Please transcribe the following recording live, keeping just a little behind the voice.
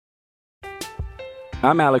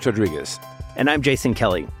I'm Alex Rodriguez. And I'm Jason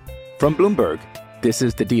Kelly. From Bloomberg, this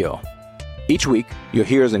is The Deal. Each week, you'll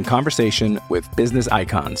hear us in conversation with business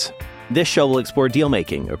icons. This show will explore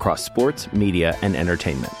deal-making across sports, media, and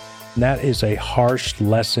entertainment. That is a harsh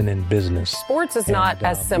lesson in business. Sports is not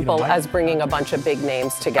as simple as bringing a bunch of big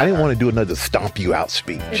names together. I didn't want to do another stomp you out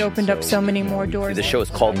speech. It opened up so many more doors. The show is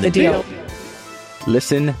called The Deal.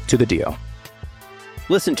 Listen to The Deal.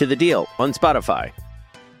 Listen to The Deal on Spotify.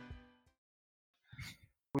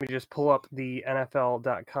 Let me just pull up the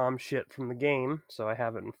NFL.com shit from the game so I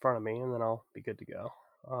have it in front of me, and then I'll be good to go.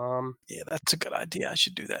 Yeah, that's a good idea. I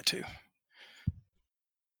should do that too.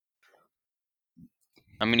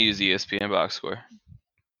 I'm going to use ESPN box score.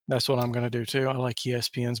 That's what I'm going to do too. I like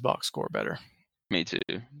ESPN's box score better. Me too.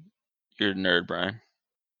 You're a nerd, Brian.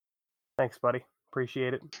 Thanks, buddy.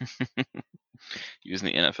 Appreciate it. Using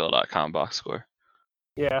the NFL.com box score.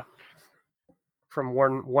 Yeah. From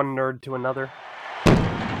one nerd to another.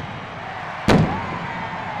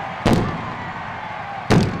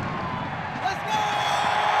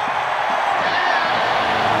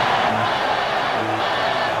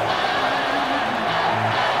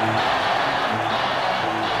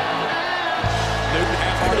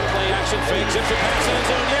 Fakes it for pass end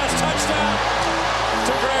zone. Yes, touchdown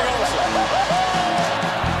to Greg Olsen.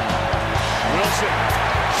 Wilson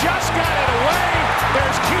just got it away.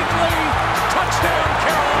 There's Keith Lee. Touchdown,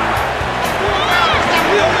 Carolina.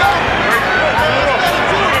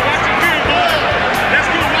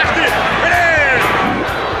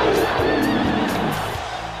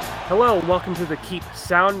 Hello, welcome to the Keep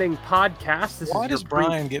Sounding podcast. Why does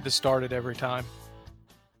Brian get to start it every time?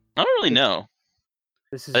 I don't really know.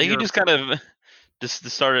 I think he just kind of was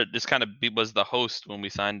the host when we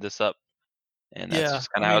signed this up, and that's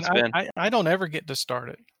just kind of how it's been. I don't ever get to start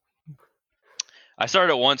it. I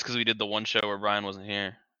started it once because we did the one show where Brian wasn't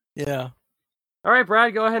here. Yeah. All right,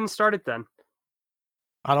 Brad, go ahead and start it then.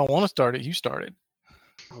 I don't want to start it. You start it.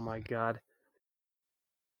 Oh my God.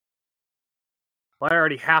 Well, I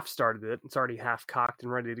already half started it. It's already half cocked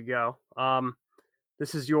and ready to go.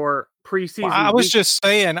 This is your preseason. Well, I was just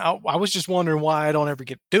saying. I was just wondering why I don't ever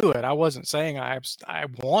get to do it. I wasn't saying I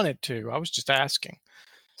wanted to. I was just asking.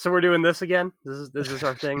 So we're doing this again. This is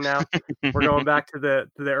our thing now. We're going back to the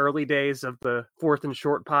early days of the Fourth and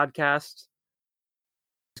Short podcast.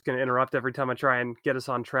 Just going to interrupt every time I try and get us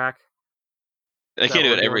on track. I can't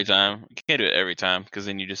do it every time. You can't do it every time because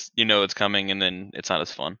then you know it's coming and then it's not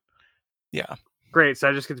as fun. Yeah. Great. So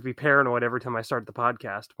I just get to be paranoid every time I start the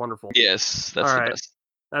podcast. Wonderful. Yes, that's all the right. best.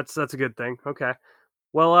 That's a good thing. Okay.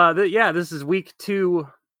 Well, this is week 2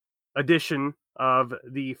 edition of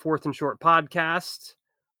the Fourth and Short podcast.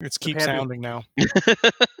 It's Keep Sounding now.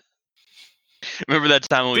 Remember that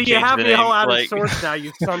time when we changed you have the me name all out of sorts now,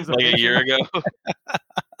 you sons of like a year ago?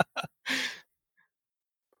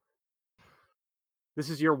 This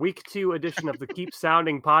is your week 2 edition of the Keep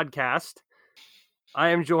Sounding podcast.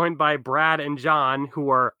 I am joined by Brad and John,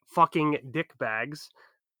 who are fucking dickbags.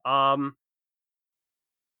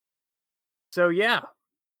 So yeah,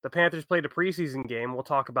 the Panthers played a preseason game. We'll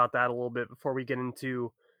talk about that a little bit before we get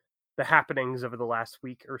into the happenings over the last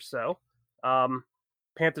week or so.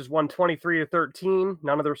 Panthers won 23-13.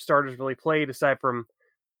 None of their starters really played aside from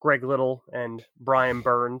Greg Little and Brian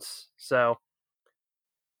Burns. So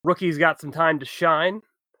rookies got some time to shine.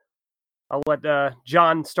 I'll let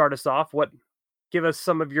John start us off. Give us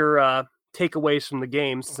some of your takeaways from the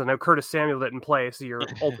game, since I know Curtis Samuel didn't play, so you're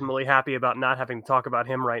ultimately happy about not having to talk about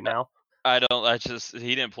him right now.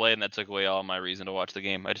 He didn't play, and that took away all my reason to watch the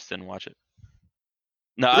game. I just didn't watch it.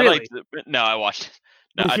 No, really? I watched it.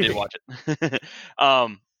 No, I did watch it.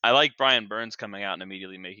 I like Brian Burns coming out and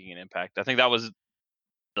immediately making an impact. I think that was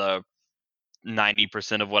the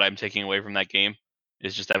 90% of what I'm taking away from that game,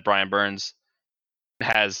 is just that Brian Burns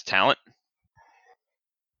has talent.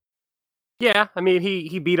 Yeah, I mean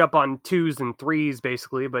he beat up on 2s and 3s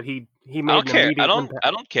basically, but he made I don't an care. immediate impact. I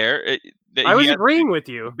don't care. I was agreeing with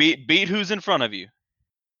you. Beat who's in front of you.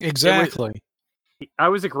 Exactly. I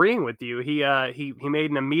was agreeing with you. He made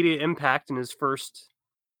an immediate impact in his first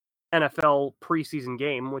NFL preseason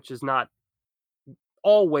game, which is not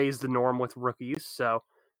always the norm with rookies, so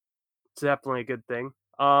it's definitely a good thing.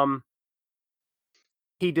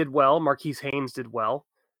 He did well. Marquise Haynes did well.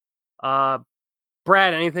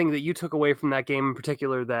 Brad, anything that you took away from that game in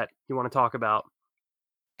particular that you want to talk about?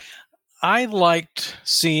 I liked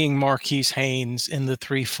seeing Marquise Haynes in the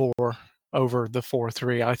 3-4 over the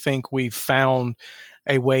 4-3. I think we've found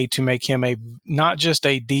a way to make him not just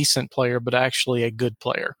a decent player, but actually a good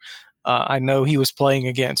player. I know he was playing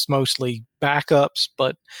against mostly backups,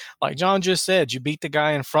 but like John just said, you beat the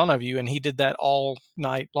guy in front of you, and he did that all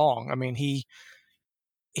night long. I mean, he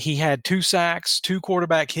he had 2 sacks, 2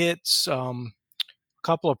 quarterback hits, a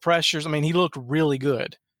couple of pressures. I mean, he looked really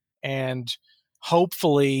good. And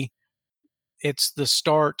hopefully it's the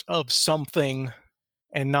start of something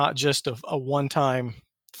and not just a one-time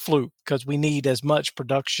fluke, because we need as much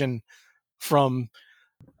production from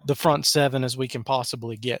the front seven as we can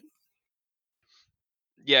possibly get.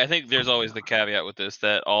 Yeah, I think there's always the caveat with this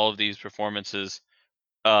that all of these performances,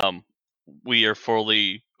 we are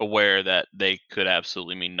fully aware that they could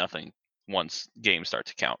absolutely mean nothing once games start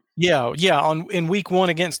to count. Yeah. In week 1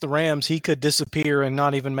 against the Rams, he could disappear and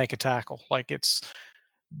not even make a tackle. Like, it's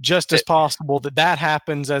just as possible that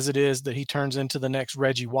happens as it is that he turns into the next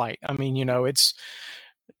Reggie White. I mean,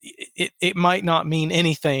 it might not mean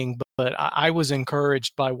anything, but I was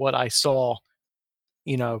encouraged by what I saw,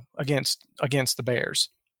 against the Bears.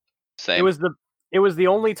 Same. It was the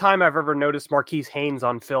only time I've ever noticed Marquise Haynes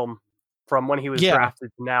on film from when he was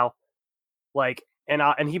drafted to now. Like,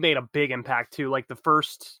 and he made a big impact too. Like the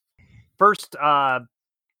first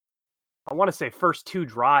I want to say first 2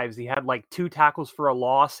 drives, he had like 2 tackles for a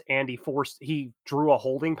loss, and he drew a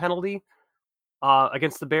holding penalty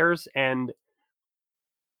against the Bears. And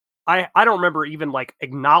I don't remember even like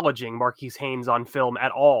acknowledging Marquise Haynes on film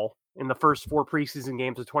at all in the first 4 preseason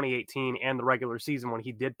games of 2018 and the regular season when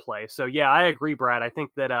he did play. So yeah, I agree, Brad. I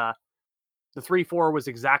think that the 3-4 was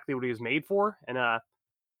exactly what he was made for, and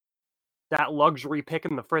that luxury pick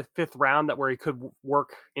in the 5th round, where he could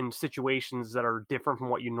work in situations that are different from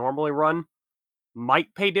what you normally run,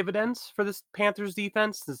 might pay dividends for this Panthers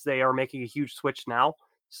defense, since they are making a huge switch now.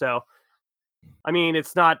 So, I mean,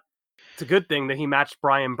 it's a good thing that he matched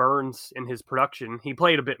Brian Burns in his production. He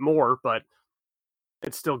played a bit more, but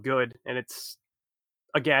it's still good, and it's,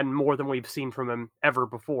 again, more than we've seen from him ever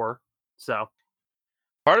before. So,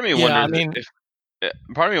 part of me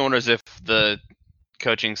wonders if the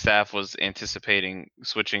coaching staff was anticipating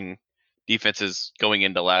switching defenses going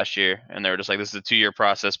into last year, and they were just like, this is a 2-year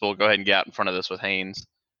process, but we'll go ahead and get out in front of this with Haynes.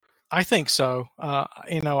 I think so.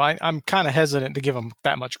 I'm kind of hesitant to give him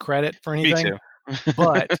that much credit for anything. Me too.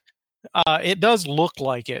 But it does look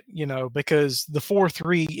like it, because the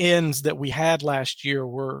 4-3 ends that we had last year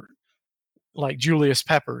were like Julius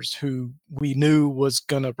Peppers, who we knew was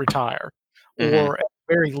going to retire, or at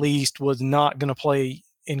the very least was not going to play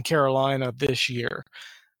in Carolina this year.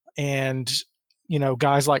 And,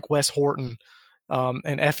 guys like Wes Horton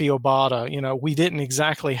and Effie Obata, we didn't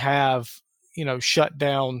exactly have, shut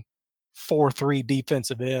down 4-3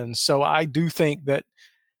 defensive ends. So I do think that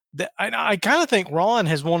I kind of think Ron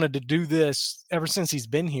has wanted to do this ever since he's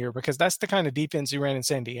been here, because that's the kind of defense he ran in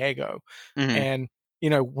San Diego. And,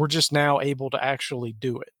 we're just now able to actually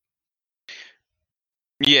do it.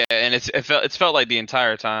 Yeah, and it's felt like the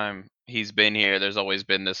entire time he's been here, there's always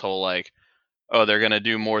been this whole like, oh, they're gonna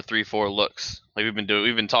do more 3-4 looks. Like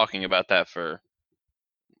we've been talking about that for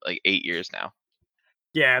like 8 years now.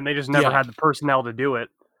 Yeah, and they just never had the personnel to do it.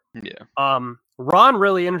 Yeah. Ron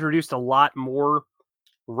really introduced a lot more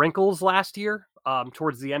wrinkles last year.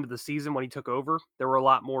 Towards the end of the season when he took over, there were a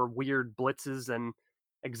lot more weird blitzes and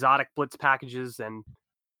exotic blitz packages, and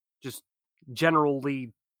just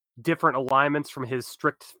generally different alignments from his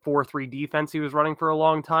strict 4-3 defense he was running for a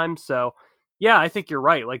long time. So, yeah, I think you're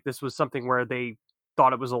right. Like, this was something where they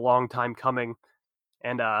thought it was a long time coming,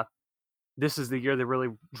 and this is the year they really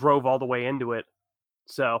drove all the way into it.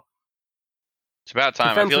 So, it's about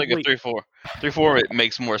time. I feel like a 3-4 it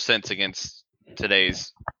makes more sense against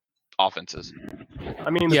today's offenses. I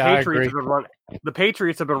mean, the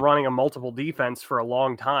Patriots have been running a multiple defense for a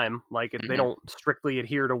long time. Like, they don't strictly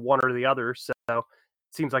adhere to one or the other. So it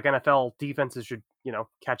seems like NFL defenses should,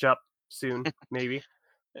 catch up soon, maybe.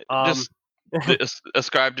 Just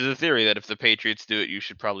ascribe to the theory that if the Patriots do it, you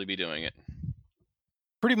should probably be doing it.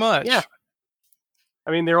 Pretty much. Yeah.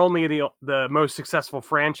 I mean, they're only the most successful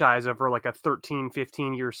franchise over like a 13,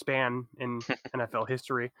 15-year span in NFL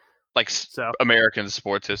history. Like American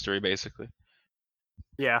sports history, basically.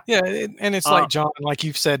 Yeah. Yeah, and it's like, John, like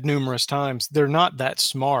you've said numerous times, they're not that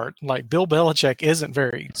smart. Like, Bill Belichick isn't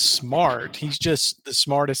very smart. He's just the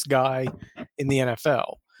smartest guy in the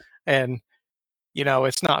NFL. And,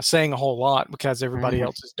 it's not saying a whole lot because everybody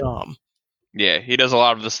else is dumb. Yeah, he does a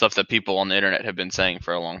lot of the stuff that people on the internet have been saying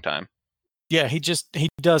for a long time. Yeah, he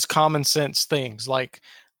does common sense things like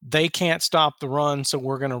they can't stop the run, so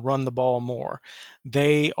we're going to run the ball more.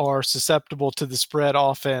 They are susceptible to the spread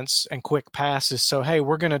offense and quick passes, so hey,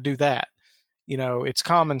 we're going to do that. It's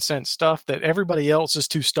common sense stuff that everybody else is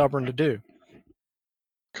too stubborn to do.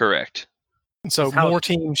 Correct. And so more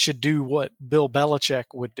teams should do what Bill Belichick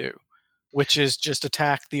would do, which is just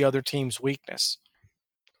attack the other team's weakness.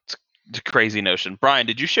 It's a crazy notion. Brian,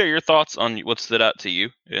 did you share your thoughts on what stood out to you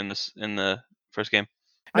in the first game?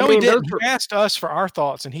 No, he didn't. He asked us for our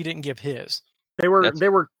thoughts, and he didn't give his. They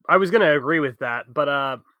were. I was going to agree with that,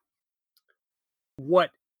 but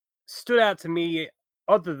what stood out to me,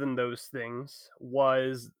 other than those things,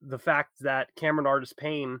 was the fact that Cameron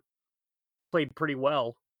Artis-Payne played pretty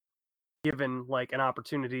well, given like an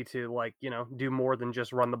opportunity to do more than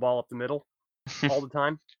just run the ball up the middle all the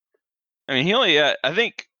time. I mean, I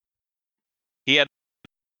think he had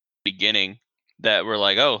the beginning that we're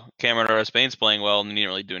like, oh, Cameron Artis-Payne's playing well, and he didn't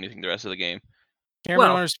really do anything the rest of the game.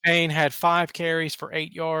 Cameron Artis-Payne had 5 carries for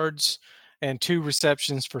 8 yards and 2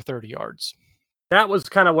 receptions for 30 yards. That was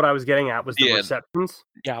kind of what I was getting at, was the receptions.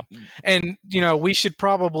 Yeah. And, we should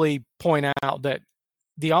probably point out that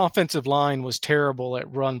the offensive line was terrible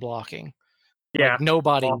at run blocking. Yeah. Like,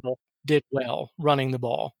 nobody did well running the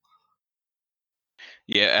ball.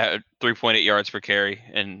 Yeah, 3.8 yards per carry,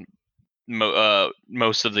 and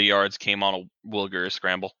most of the yards came on a Will Grier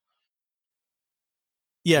scramble.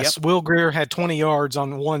 Yes, yep. Will Grier had 20 yards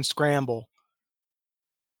on one scramble.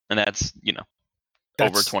 And that's,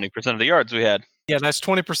 over 20% of the yards we had. Yeah, that's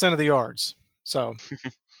 20% of the yards. So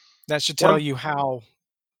that should tell you how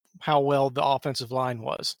well the offensive line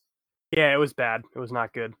was. Yeah, it was bad. It was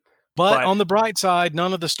not good. But on the bright side,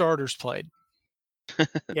 none of the starters played.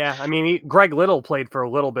 Yeah, I mean, Greg Little played for a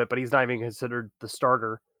little bit, but he's not even considered the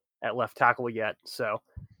starter at left tackle yet. So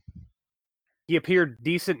he appeared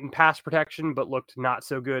decent in pass protection, but looked not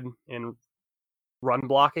so good in run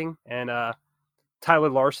blocking. And Tyler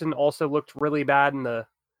Larson also looked really bad in the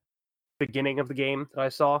beginning of the game that I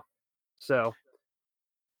saw. So,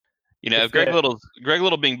 Greg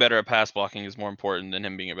Little being better at pass blocking is more important than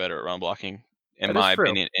him being better at run blocking, in my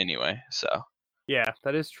opinion, anyway. So, yeah,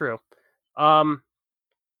 that is true. I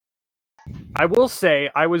will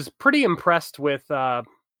say I was pretty impressed with Kyle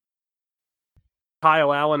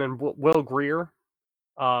Allen and Will Grier.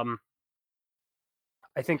 I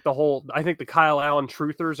think the Kyle Allen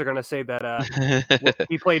truthers are going to say that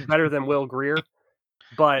he played better than Will Grier,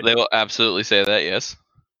 but they will absolutely say that. Yes,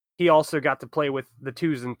 he also got to play with the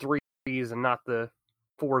 2s and 3s and not the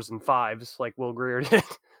 4s and 5s like Will Grier did.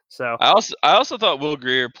 So I also thought Will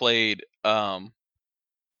Grier played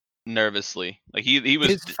nervously. Like he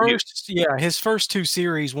was his first 2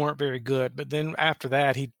 series weren't very good, but then after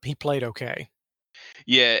that he played okay.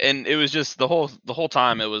 Yeah, and it was just the whole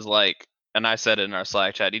time it was like, and I said it in our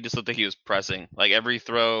Slack chat, he just looked like he was pressing. Like every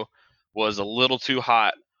throw was a little too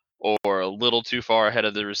hot or a little too far ahead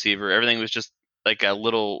of the receiver. Everything was just like a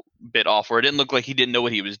little bit off, where it didn't look like he didn't know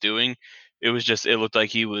what he was doing. It looked like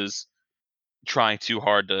he was trying too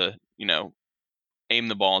hard to, aim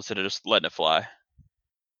the ball instead of just letting it fly.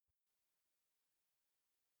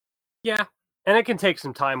 Yeah, and it can take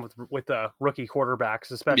some time with rookie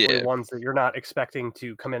quarterbacks, especially ones that you're not expecting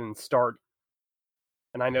to come in and start.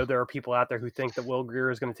 And I know there are people out there who think that Will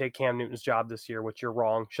Grier is going to take Cam Newton's job this year, which you're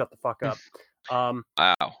wrong. Shut the fuck up. Wow.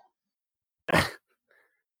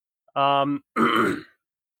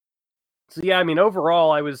 So yeah, I mean,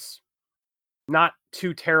 overall, I was not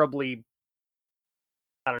too terribly,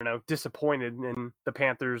 disappointed in the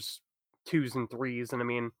Panthers' 2s and 3s. And I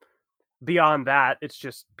mean, beyond that, it's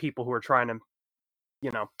just people who are trying to,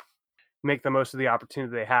 make the most of the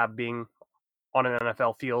opportunity they have being on an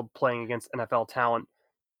NFL field playing against NFL talent.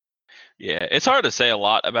 Yeah, it's hard to say a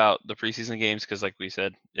lot about the preseason games because, like we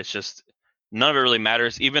said, it's just none of it really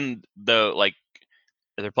matters. Even though, like,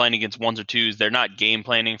 if they're playing against 1s or 2s, they're not game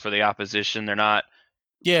planning for the opposition. They're not.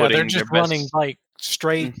 Yeah, they're just running like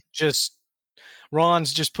straight. Just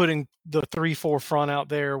Ron's just putting the 3-4 front out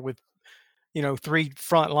there with 3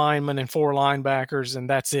 front linemen and 4 linebackers, and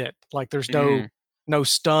that's it. Like there's no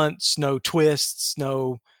stunts, no twists,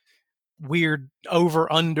 no weird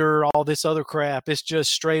over under, all this other crap. It's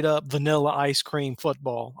just straight up vanilla ice cream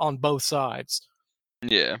football on both sides.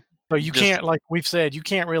 Yeah. So you can't, like we've said, you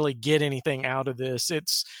can't really get anything out of this.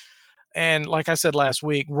 And like I said last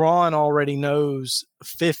week, Ron already knows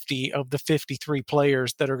 50 of the 53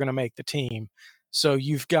 players that are going to make the team. So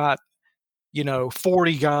you've got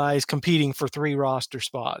 40 guys competing for 3 roster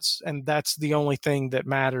spots. And that's the only thing that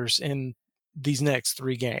matters in these next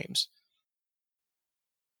 3 games.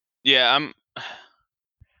 Yeah,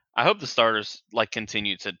 I hope the starters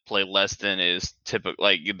continue to play less than is typical,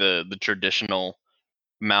 like the traditional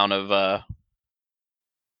amount of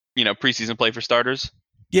preseason play for starters.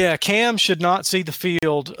 Yeah, Cam should not see the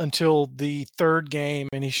field until the 3rd game,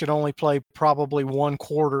 and he should only play probably 1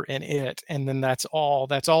 quarter in it, and then that's all.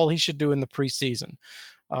 That's all he should do in the preseason.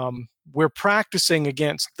 We're practicing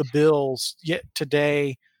against the Bills yet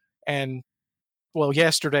today and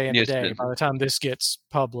yesterday and Yesterday. today by the time this gets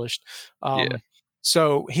published. Yeah.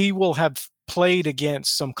 So he will have played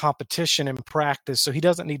against some competition in practice, so he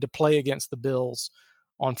doesn't need to play against the Bills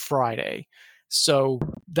on Friday. So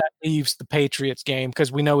that leaves the Patriots game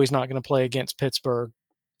because we know he's not going to play against Pittsburgh.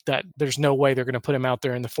 That there's no way they're going to put him out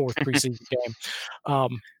there in the fourth preseason game.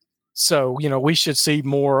 So, we should see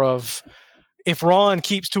more of – if Ron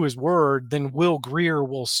keeps to his word, then Will Grier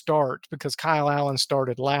will start because Kyle Allen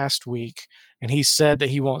started last week, and he said that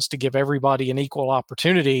he wants to give everybody an equal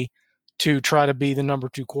opportunity to try to be the number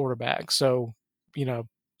 2 quarterback. So,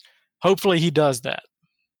 hopefully he does that.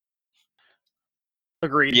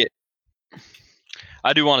 Agreed. Yeah.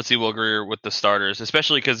 I do want to see Will Grier with the starters,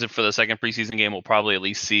 especially because for the second preseason game, we'll probably at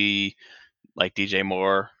least see like DJ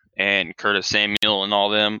Moore and Curtis Samuel and all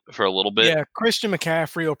them for a little bit. Yeah, Christian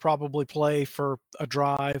McCaffrey will probably play for a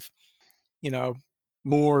drive.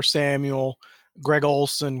 Moore, Samuel, Greg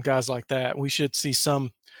Olsen, guys like that. We should see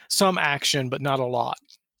some action, but not a lot.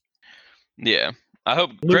 Yeah. I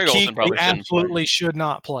hope Luke Greg Olsen probably absolutely should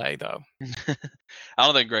not play, though. I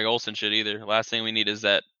don't think Greg Olsen should either. Last thing we need is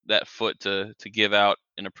that foot to give out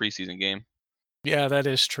in a preseason game. Yeah, that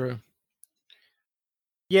is true.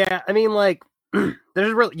 Yeah, I mean,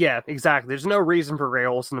 exactly. There's no reason for Greg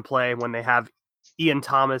Olsen to play when they have Ian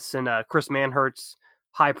Thomas and Chris Manhertz,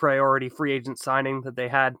 high priority free agent signing that they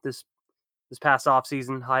had this past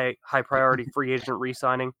offseason, high priority free agent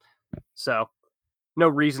re-signing. So no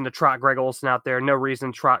reason to trot Greg Olsen out there. No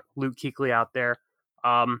reason to trot Luke Kuechly out there.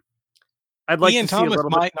 I'd like Ian to Thomas see a little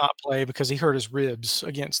might not play because he hurt his ribs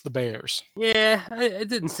against the Bears. Yeah, it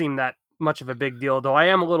didn't seem that much of a big deal, though. I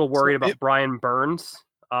am a little worried about Brian Burns.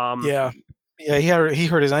 Yeah, he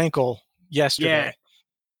hurt his ankle yesterday. Yeah,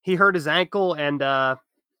 he hurt his ankle, and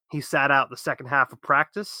he sat out the second half of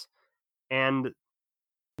practice. And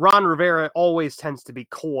Ron Rivera always tends to be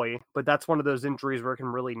coy, but that's one of those injuries where it can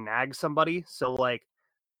really nag somebody. So,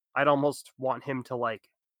 I'd almost want him to,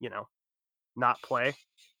 not play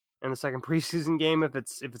in the second preseason game if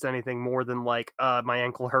it's anything more than my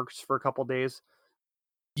ankle hurts for a couple days.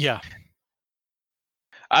 Yeah.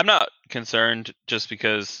 I'm not concerned just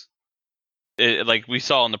because like we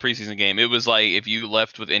saw in the preseason game, it was like if you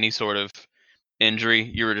left with any sort of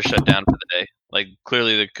injury, you were just shut down for the day. Like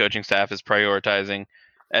clearly the coaching staff is prioritizing,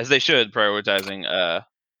 as they should,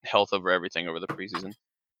 health over everything over the preseason.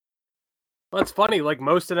 Well, it's funny,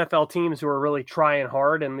 most NFL teams who are really trying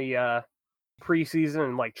hard in the preseason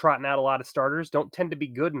and trotting out a lot of starters don't tend to be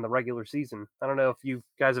good in the regular season. I don't know if you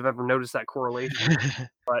guys have ever noticed that correlation,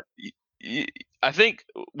 but I think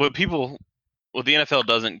what the NFL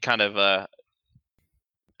doesn't kind of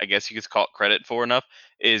I guess you could call it credit for enough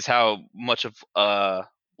is how much of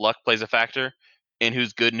luck plays a factor in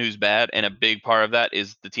who's good and who's bad, and a big part of that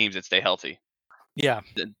is the teams that stay healthy. Yeah,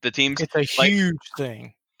 the teams. It's a huge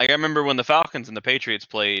thing. Like I remember when the Falcons and the Patriots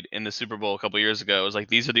played in the Super Bowl a couple years ago, it was like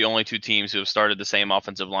these are the only two teams who have started the same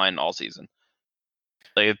offensive line all season.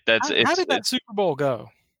 Like How did that Super Bowl go?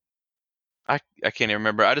 I can't even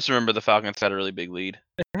remember. I just remember the Falcons had a really big lead.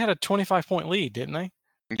 They had a 25-point lead, didn't they?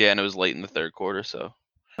 Yeah, and it was late in the third quarter, so.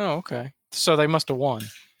 Oh, okay. So they must have won.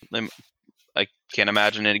 I can't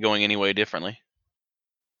imagine it going any way differently.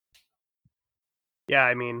 Yeah,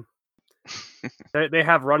 I mean, they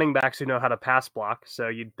have running backs who know how to pass block, so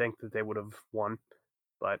you'd think that they would have won,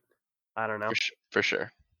 but I don't know. For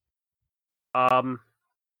sure.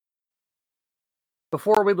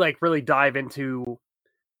 Before we really dive into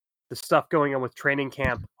the stuff going on with training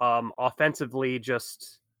camp, offensively,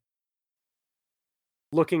 just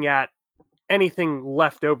looking at anything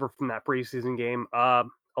left over from that preseason game,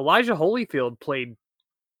 Elijah Holyfield played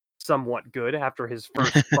somewhat good after his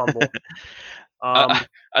first fumble. I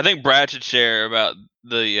think Brad should share about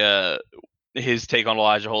his take on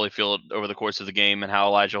Elijah Holyfield over the course of the game and how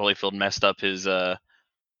Elijah Holyfield messed up his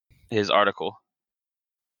article.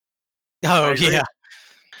 Oh yeah.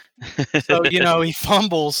 So he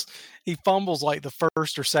fumbles like the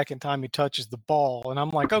first or second time he touches the ball, and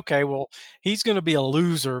I'm like, okay, well, he's going to be a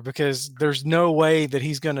loser because there's no way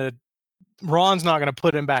that Ron's not going to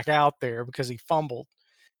put him back out there because he fumbled.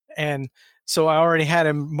 And so I already had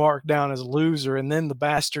him marked down as a loser, and then the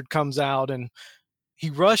bastard comes out and he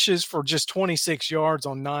rushes for just 26 yards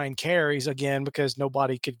on 9 carries again because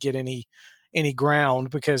nobody could get any ground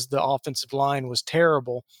because the offensive line was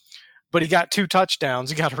terrible. But he got 2 touchdowns.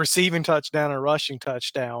 He got a receiving touchdown and a rushing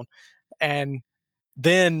touchdown. And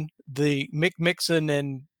then the Mick Mixon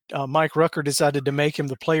and Mike Rucker decided to make him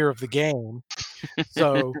the player of the game.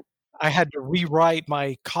 So I had to rewrite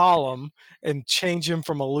my column and change him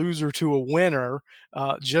from a loser to a winner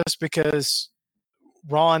just because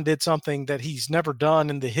Ron did something that he's never done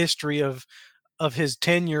in the history of of his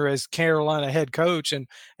tenure as Carolina head coach and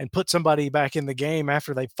put somebody back in the game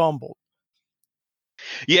after they fumbled.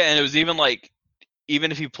 Yeah, and it was even like,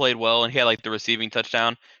 even if he played well and he had like the receiving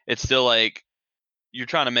touchdown, it's still like you're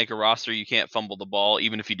trying to make a roster. You can't fumble the ball,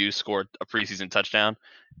 even if you do score a preseason touchdown.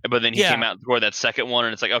 But then he came out and scored that second one,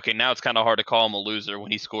 and it's like, okay, now it's kind of hard to call him a loser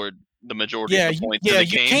when he scored the majority of the points in the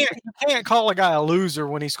game. You can't call a guy a loser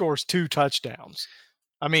when he scores 2 touchdowns.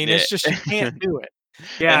 I mean, it's just you can't do it.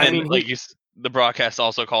 Yeah, and then, the broadcast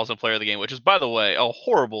also calls him player of the game, which is, by the way, a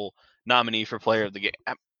horrible nominee for player of the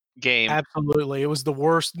game. Absolutely. It was the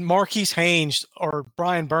worst. Marquise Haynes or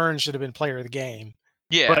Brian Burns should have been player of the game.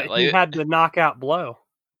 Yeah, but he had the knockout blow.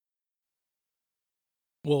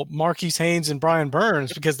 Well, Marquise Haynes and Brian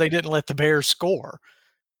Burns, because they didn't let the Bears score.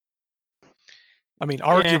 I mean,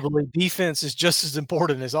 arguably, defense is just as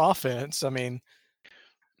important as offense. I mean,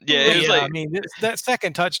 I mean, that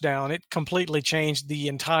second touchdown, it completely changed the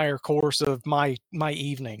entire course of my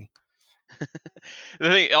evening. The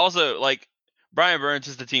thing also, like, Brian Burns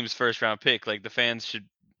is the team's first round pick. Like, the fans should,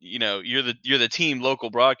 you're the team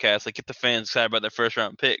local broadcast. Like, get the fans excited about their first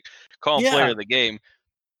round pick. Call him player of the game.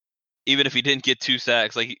 Even if he didn't get 2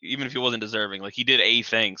 sacks, like, even if he wasn't deserving, like, he did a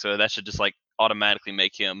thing. So that should just like automatically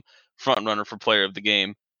make him front runner for player of the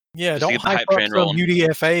game. Yeah, don't hype up some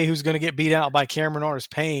UDFA who's going to get beat out by Cameron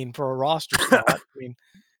Artis-Payne for a roster spot. I mean,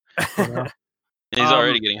 he's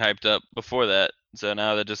already getting hyped up before that. So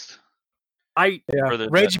now they're just. Reggie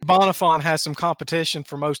Bonifant has some competition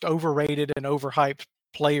for most overrated and overhyped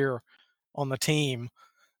player on the team,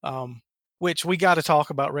 which we got to talk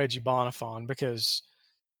about Reggie Bonifant because,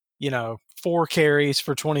 4 carries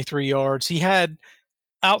for 23 yards. He had,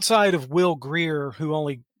 outside of Will Greer, who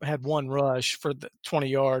only had 1 rush for the 20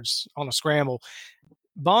 yards on a scramble,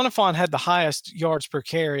 Bonifant had the highest yards per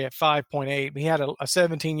carry at 5.8. He had a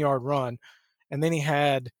 17-yard run, and then he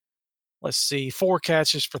had, 4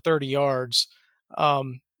 catches for 30 yards.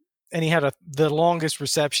 And he had the longest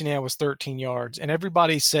reception he had was 13 yards. And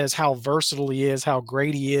everybody says how versatile he is, how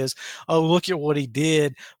great he is. Oh, look at what he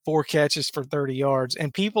did, 4 catches for 30 yards.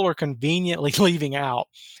 And people are conveniently leaving out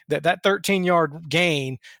that 13-yard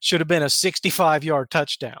gain should have been a 65-yard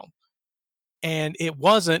touchdown. And it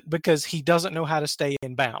wasn't because he doesn't know how to stay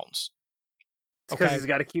in bounds. Because he's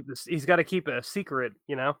got to keep this. He's got to keep it a secret,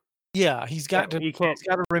 Yeah, he's got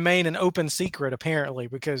to remain an open secret apparently,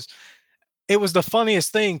 because it was the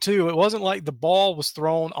funniest thing too. It wasn't like the ball was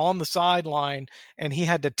thrown on the sideline and he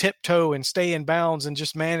had to tiptoe and stay in bounds and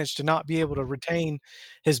just managed to not be able to retain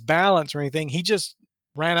his balance or anything. He just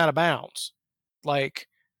ran out of bounds. Like,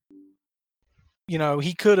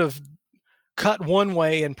 he could have cut one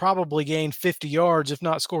way and probably gained 50 yards, if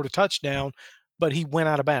not scored a touchdown, but he went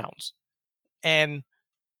out of bounds. And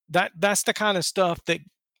that's the kind of stuff that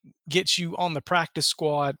gets you on the practice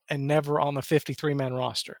squad and never on the 53-man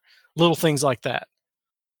roster. Little things like that.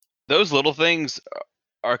 Those little things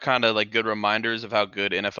are kind of like good reminders of how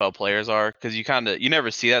good NFL players are, because you never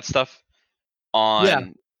see that stuff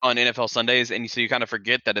on NFL Sundays, and so you kind of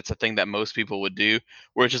forget that it's a thing that most people would do,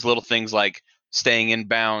 where it's just little things like staying in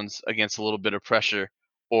bounds against a little bit of pressure,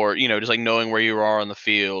 or just like knowing where you are on the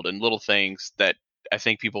field, and little things that I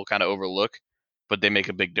think people kind of overlook, but they make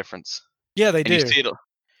a big difference. Yeah, they do.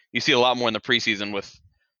 You see a lot more in the preseason with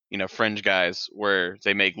fringe guys where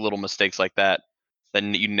they make little mistakes like that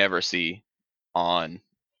you never see on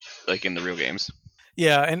like in the real games.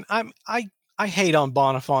 Yeah, and I hate on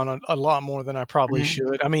Bonifant a lot more than I probably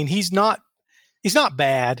should. I mean, he's not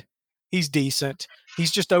bad. He's decent.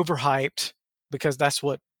 He's just overhyped because that's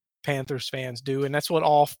what Panthers fans do, and that's what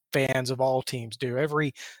all fans of all teams do.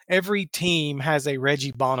 Every team has a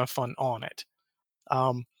Reggie Bonifant on it.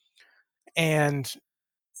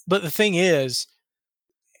 But the thing is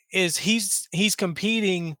he's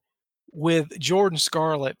competing with Jordan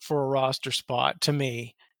Scarlett for a roster spot to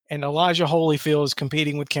me, and Elijah Holyfield is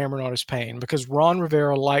competing with Cameron Artis-Payne because Ron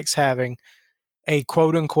Rivera likes having a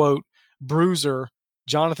quote unquote bruiser,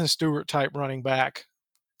 Jonathan Stewart type running back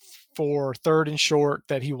for third and short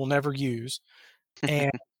that he will never use,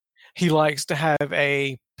 and he likes to have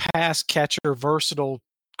a pass catcher, versatile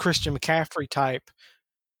Christian McCaffrey type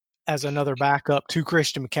as another backup to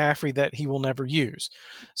Christian McCaffrey that he will never use.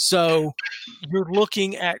 So you're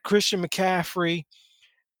looking at Christian McCaffrey,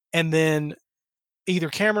 and then either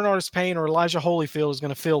Cameron Artis-Payne or Elijah Holyfield is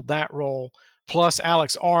going to fill that role, plus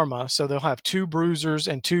Alex Arma. So they'll have 2 bruisers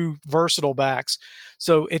and 2 versatile backs.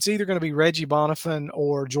 So it's either going to be Reggie Bonifant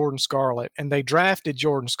or Jordan Scarlett, and they drafted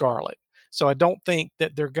Jordan Scarlett. So I don't think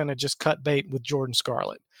that they're going to just cut bait with Jordan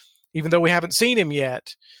Scarlett, even though we haven't seen him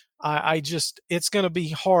yet. It's going to be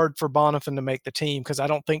hard for Bonifant to make the team because I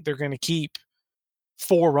don't think they're going to keep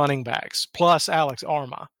 4 running backs plus Alex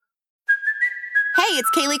Arma. Hey,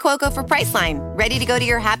 it's Kaylee Cuoco for Priceline. Ready to go to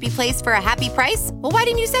your happy place for a happy price? Well, why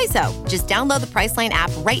didn't you say so? Just download the Priceline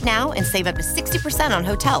app right now and save up to 60% on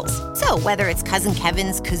hotels. So whether it's Cousin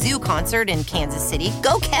Kevin's Kazoo Concert in Kansas City,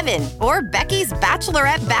 go Kevin, or Becky's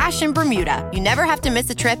Bachelorette Bash in Bermuda, you never have to miss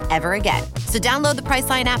a trip ever again. So download the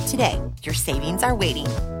Priceline app today. Your savings are waiting.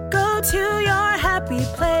 Go to your happy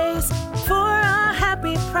place for a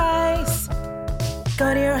happy price.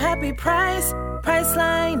 Go to your happy price,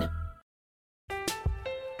 Priceline.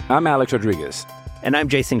 I'm Alex Rodriguez. And I'm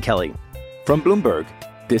Jason Kelly. From Bloomberg,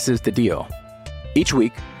 this is The Deal. Each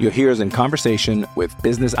week, you'll hear us in conversation with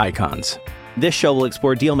business icons. This show will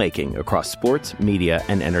explore deal-making across sports, media,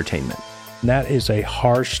 and entertainment. That is a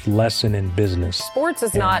harsh lesson in business. Sports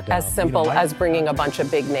is not as simple as bringing a bunch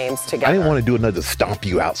of big names together. I didn't want to do another stomp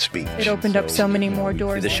you out speech. It opened up so many more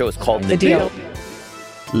doors. The show is called The Deal.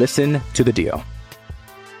 Listen to The Deal.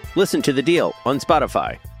 Listen to The Deal on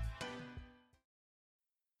Spotify.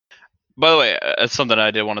 By the way, that's something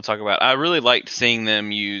I did want to talk about. I really liked seeing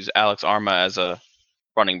them use Alex Arma as a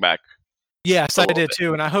running back. Yes, I did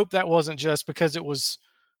too. And I hope that wasn't just because it was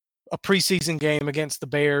a preseason game against the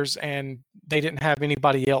Bears and they didn't have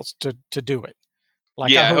anybody else to do it.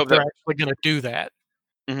 Like, Yeah, I hope they're that- actually going to do that.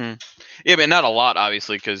 Mm-hmm. Yeah, but not a lot,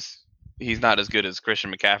 obviously, because he's not as good as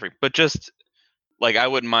Christian McCaffrey. But just, like, I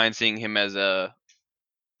wouldn't mind seeing him as a,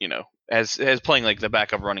 as playing, like, the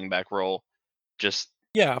backup running back role. Just,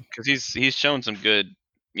 Yeah, because he's shown some good,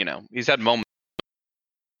 he's had moments.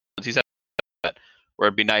 He's had that where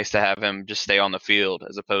it'd be nice to have him just stay on the field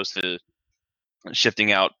as opposed to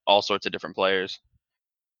shifting out all sorts of different players.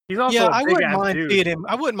 He's also I a big wouldn't ass mind dude. seeing him.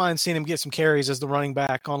 I wouldn't mind seeing him get some carries as the running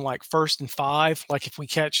back on like 1st and 5. Like if we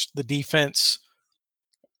catch the defense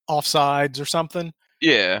offsides or something.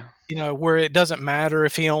 Yeah. Where it doesn't matter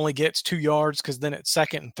if he only gets 2 yards because then it's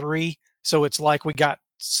 2nd and 3. So it's like we got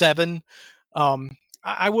 7.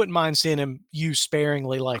 I wouldn't mind seeing him used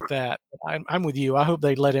sparingly like that. I'm with you. I hope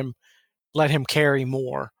they let him carry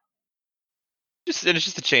more. It's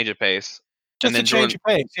just a change of pace. Just a change of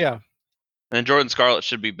pace, yeah. And then Jordan Scarlett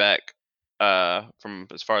should be back from,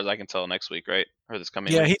 as far as I can tell, next week, right? Or this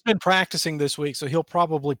coming week. Yeah, he's been practicing this week, so he'll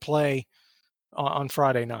probably play on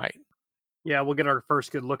Friday night. Yeah, we'll get our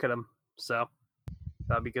first good look at him. So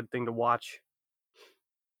that'd be a good thing to watch.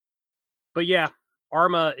 But yeah,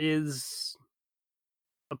 Arma is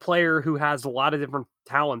a player who has a lot of different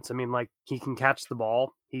talents. I mean, like, he can catch the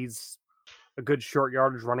ball. He's a good short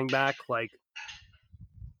yardage running back.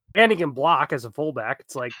 And he can block as a fullback.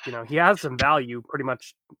 It's like, he has some value pretty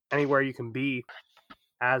much anywhere you can be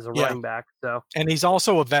as a running back. So, and he's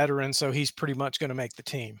also a veteran, so he's pretty much going to make the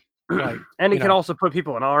team. And he can also put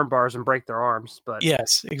people in arm bars and break their arms. But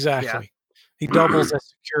yes, exactly. Yeah. He doubles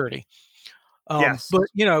as security. Yes. But,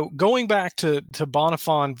 going back to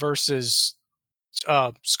Bonifant versus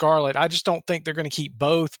Scarlett, I just don't think they're going to keep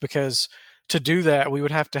both, because to do that, we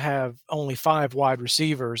would have to have only 5 wide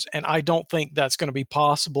receivers. And I don't think that's going to be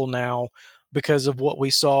possible now because of what we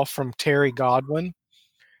saw from Terry Godwin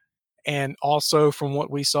and also from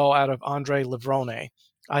what we saw out of Andre Livrone.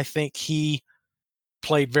 I think he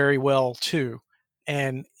played very well too.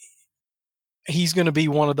 And he's going to be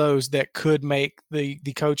one of those that could make the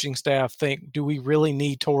coaching staff think, do we really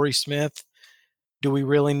need Torrey Smith? Do we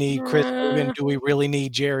really need Chris Hogan? Do we really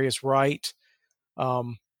need Jarius Wright?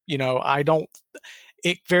 I don't.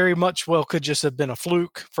 It very much well could just have been a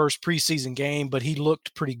fluke first preseason game, but he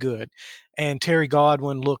looked pretty good. And Terry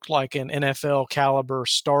Godwin looked like an NFL caliber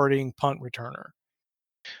starting punt returner.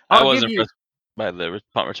 I was impressed by the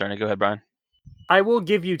punt returner. Go ahead, Brian. I will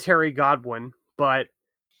give you Terry Godwin, but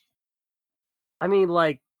I mean,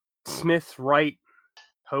 like, Smith, Wright,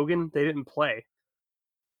 Hogan, they didn't play.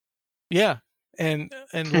 Yeah, and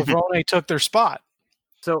Livrone took their spot.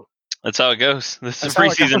 So that's how it goes. This is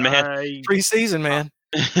preseason, man. Preseason, man.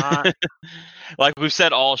 Like we've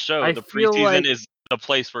said all show, I the feel preseason like- is the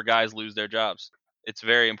place where guys lose their jobs. It's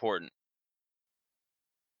very important.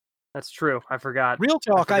 That's true. I forgot. Real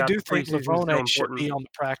talk, I forgot do the think preseason's so Livrone should important. be on the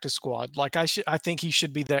practice squad. Like I think he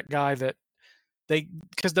should be that guy that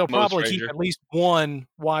because they'll Mose probably keep Frazier. at least one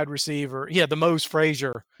wide receiver. Yeah, the Mose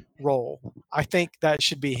Frazier role. I think that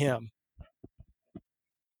should be him.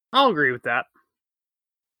 I'll agree with that.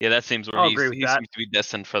 Yeah, that seems where I'll he agree with seems that. to be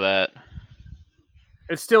destined for that.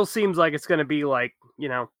 It still seems like it's going to be like,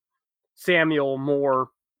 Samuel, Moore,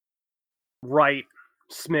 Wright,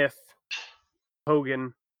 Smith,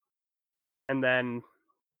 Hogan, and then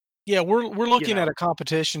Yeah, we're looking at a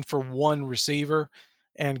competition for one receiver,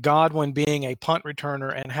 and Godwin being a punt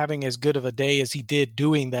returner and having as good of a day as he did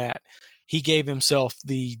doing that, he gave himself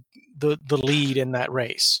the the lead in that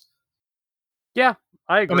race. Yeah,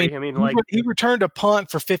 I agree. I mean, he returned a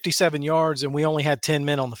punt for 57 yards, and we only had 10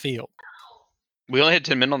 men on the field. We only had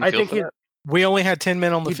 10 men on the field for that? We only had 10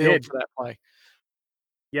 men on the field for that play.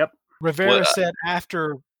 Yep. Rivera said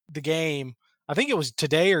after the game, I think it was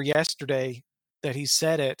today or yesterday that he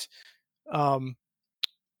said it,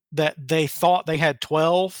 that they thought they had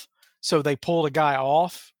 12, so they pulled a guy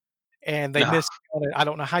off, and they miscounted. I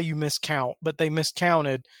don't know how you miscount, but they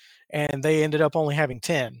miscounted, and they ended up only having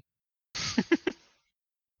 10.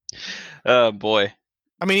 Oh, boy.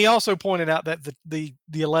 I mean, he also pointed out that the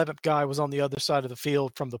 11th guy was on the other side of the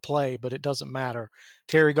field from the play, but it doesn't matter.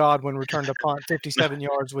 Terry Godwin returned a punt 57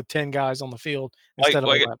 yards with 10 guys on the field instead of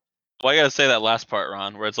 11. Why you gotta say that last part,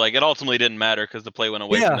 Ron, where it's like it ultimately didn't matter because the play went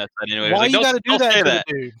away from that side anyway. Why you got to do that to that?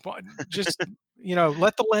 the dude? Just,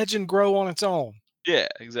 let the legend grow on its own. Yeah,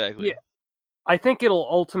 exactly. Yeah. I think it'll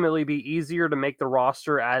ultimately be easier to make the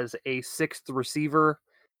roster as a 6th receiver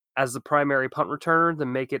as the primary punt returner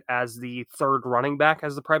than make it as the 3rd running back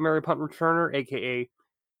as the primary punt returner, aka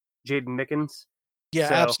Jaden Mickens. Yeah,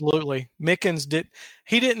 absolutely. Mickens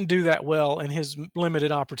didn't do that well in his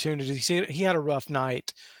limited opportunities. He had a rough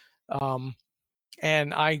night. And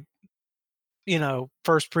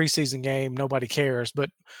first preseason game, nobody cares. But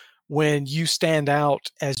when you stand out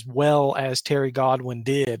as well as Terry Godwin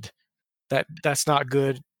did, that's not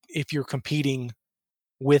good if you're competing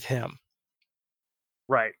with him.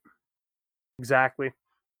 Right. Exactly.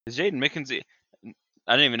 Is Jaden Mickens?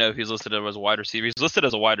 I didn't even know if he's listed as a wide receiver. He's listed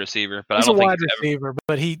as a wide receiver, but he's I don't a think wide receiver.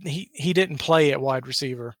 But he didn't play at wide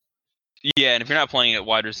receiver. Yeah, and if you're not playing at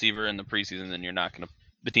wide receiver in the preseason, then you're not gonna.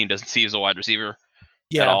 The team doesn't see you as a wide receiver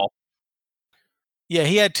at all. Yeah,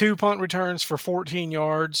 he had 2 punt returns for 14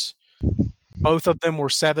 yards. Both of them were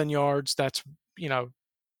 7 yards. That's pretty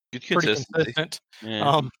consistent.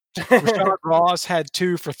 Yeah. Rashad Ross had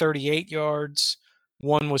 2 for 38 yards.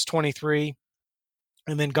 1 was 23.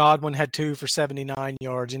 And then Godwin had 2 for 79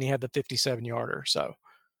 yards, and he had the 57-yarder. So,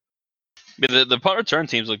 the punt return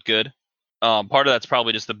teams look good. Part of that's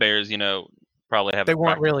probably just the Bears, probably haven't. They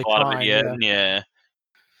weren't really a lot trying, of it yet. Yeah,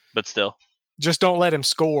 but still, just don't let him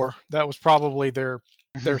score. That was probably their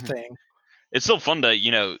thing. It's still fun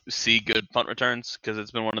to see good punt returns because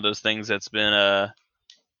it's been one of those things that's been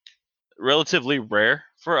relatively rare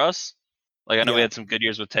for us. Like I know we had some good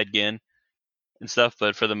years with Ted Ginn and stuff,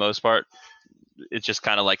 but for the most part, it's just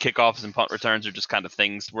kind of like kickoffs and punt returns are just kind of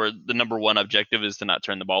things where the number one objective is to not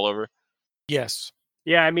turn the ball over. Yes.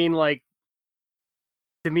 Yeah, I mean, like,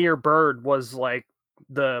 Demir Bird was like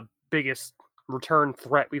the biggest return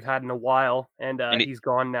threat we've had in a while, and he's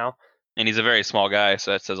gone now. And he's a very small guy,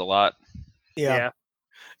 so that says a lot. Yeah.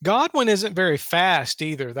 Godwin isn't very fast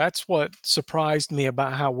either. That's what surprised me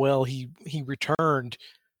about how well he returned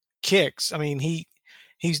kicks. I mean,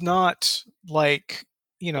 he's not like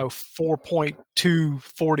 4.2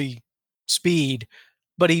 40 speed,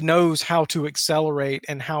 but he knows how to accelerate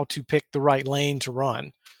and how to pick the right lane to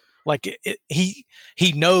run. Like he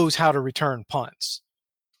knows how to return punts.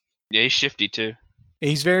 Yeah, he's shifty too.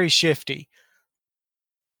 He's very shifty.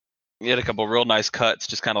 He had a couple real nice cuts,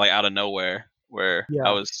 just kind of like out of nowhere, where it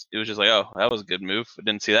was just like, oh, that was a good move. I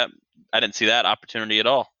didn't see that opportunity at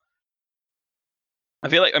all. I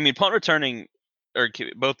feel like, punt returning or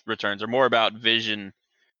both returns are more about vision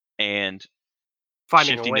and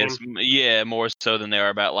finding shiftiness. A lane. Yeah, more so than they are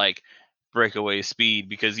about like breakaway speed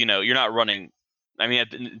because you're not running.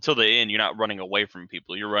 Until the end, you're not running away from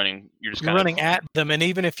people. You're just running at them, and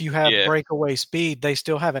even if you have breakaway speed, they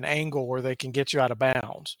still have an angle where they can get you out of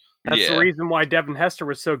bounds. That's the reason why Devin Hester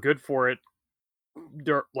was so good for it.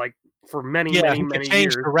 Like for many change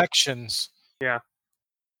years. Directions. Yeah.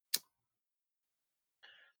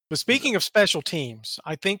 But speaking of special teams,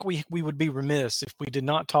 I think we would be remiss if we did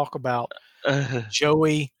not talk about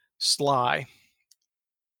Joey Sly.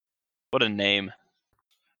 What a name.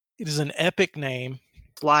 It is an epic name.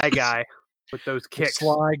 Sly guy with those kicks.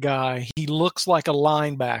 Sly guy. He looks like a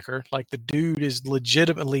linebacker. Like the dude is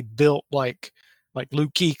legitimately built like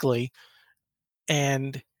Luke Kuechly.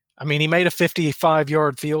 And he made a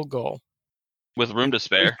 55-yard field goal. With room to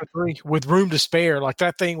spare. With room to spare. Like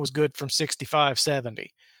that thing was good from 65,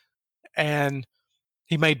 70. And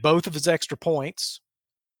he made both of his extra points.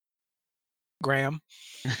 Graham.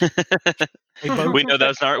 We know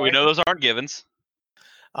those aren't givens.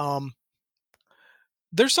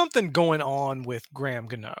 There's something going on with Graham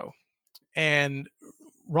Gano, and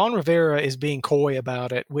Ron Rivera is being coy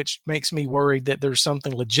about it, which makes me worried that there's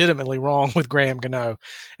something legitimately wrong with Graham Gano.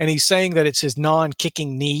 And he's saying that it's his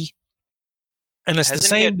non-kicking knee, and it's the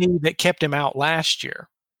same knee that kept him out last year.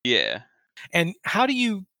 Yeah. And how do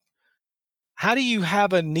you how do you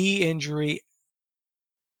have a knee injury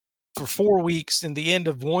for 4 weeks in the end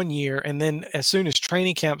of 1 year, and then as soon as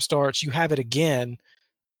training camp starts, you have it again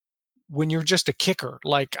when you're just a kicker?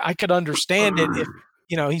 Like, I could understand it if,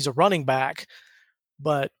 he's a running back,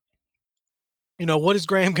 but, what has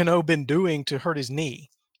Graham Gano been doing to hurt his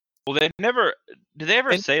knee? Well, did they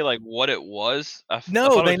ever say like what it was?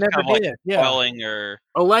 No, they never did. Like swelling or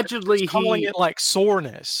allegedly calling it like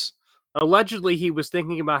soreness. Allegedly, he was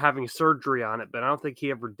thinking about having surgery on it, but I don't think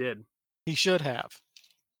he ever did. He should have.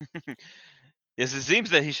 Yes, it seems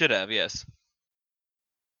that he should have. Yes.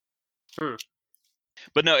 Hmm.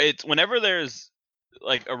 But no, it's whenever there's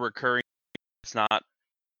like a recurring, it's not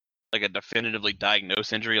like a definitively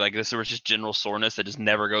diagnosed injury. Like this was just general soreness that just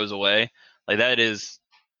never goes away. Like that's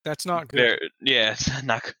not good. It's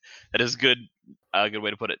not. That is good. A good way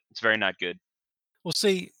to put it. It's very not good. Well,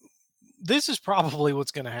 see, this is probably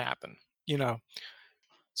what's going to happen.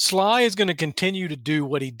 Sly is going to continue to do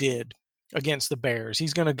what he did against the Bears.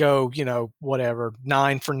 He's going to go, 9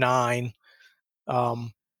 for 9,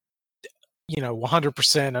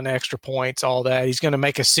 100% on extra points, all that. He's going to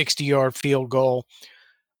make a 60-yard field goal,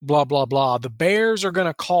 blah, blah, blah. The Bears are going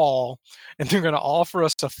to call, and they're going to offer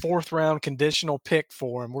us a 4th-round conditional pick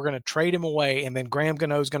for him. We're going to trade him away, and then Graham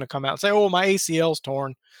Gano is going to come out and say, oh, my ACL's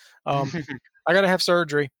torn. I got to have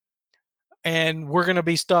surgery. And we're going to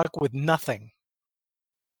be stuck with nothing.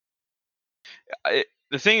 The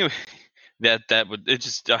thing it's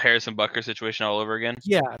just a Harrison Butker situation all over again.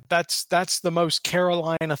 Yeah, that's the most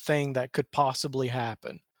Carolina thing that could possibly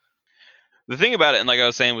happen. The thing about it, and like I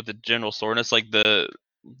was saying with the general soreness, like the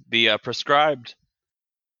prescribed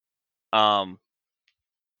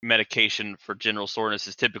medication for general soreness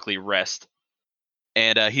is typically rest,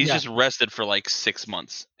 and he's just rested for like 6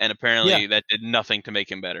 months, and apparently that did nothing to make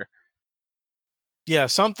him better. Yeah,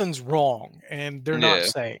 something's wrong, and they're not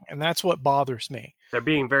saying, and that's what bothers me. They're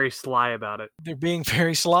being very sly about it. They're being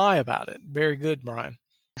very sly about it. Very good, Brian.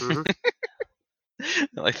 Mm-hmm.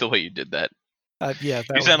 I like the way you did that. Yeah,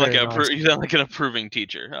 that you sound like you sound like an approving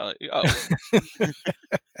teacher.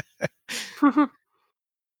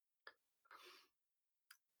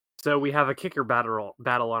 So we have a kicker battle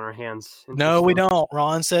on our hands. No, we don't.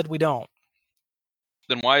 Ron said we don't.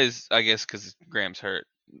 Then why is because Graham's hurt?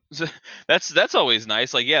 So that's always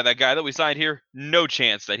nice. Like, that guy that we signed here, no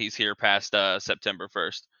chance that he's here past September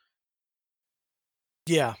 1st.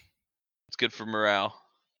 Yeah, it's good for morale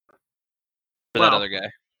for that other guy.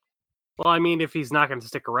 Well, I mean, if he's not going to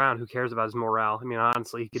stick around, who cares about his morale? I mean,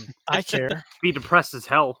 honestly, he could. I care. Be depressed as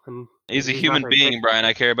hell, and he's a human being, Brian.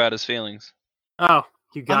 I care about his feelings. Oh,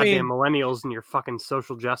 you goddamn millennials and your fucking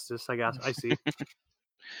social justice. I guess I see.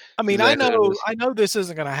 I mean, exactly. I know this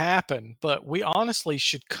isn't going to happen, but we honestly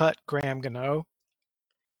should cut Graham Gano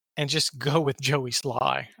and just go with Joey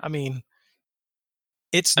Sly. I mean,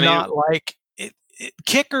 it's not like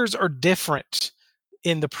kickers are different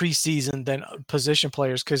in the preseason than position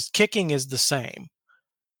players because kicking is the same.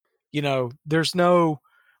 There's no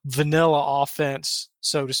vanilla offense,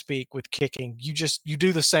 so to speak, with kicking. You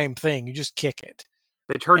do the same thing. You just kick it.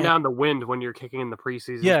 They turn down the wind when you're kicking in the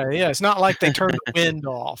preseason. Yeah. It's not like they turn the wind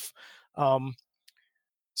off.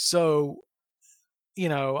 So,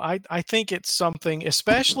 I think it's something,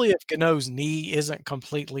 especially if Gano's knee isn't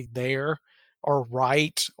completely there or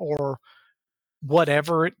right or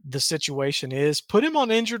whatever the situation is, put him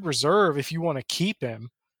on injured reserve if you want to keep him.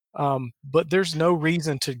 But there's no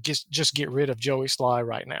reason to just get rid of Joey Sly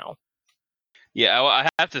right now. Yeah, I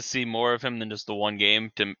have to see more of him than just the one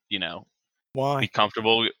game to, why? Be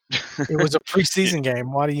comfortable. It was a preseason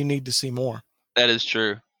game. Why do you need to see more? That is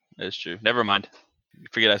true. Never mind.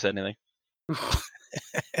 Forget I said anything.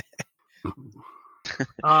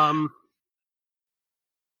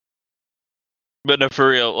 But no, for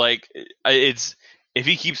real, like it's if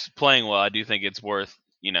he keeps playing well, I do think it's worth,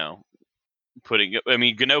 putting. I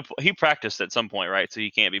mean, Gano, he practiced at some point, right? So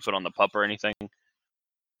he can't be put on the PUP or anything.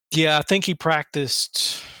 Yeah, I think he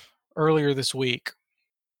practiced earlier this week.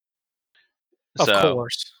 Of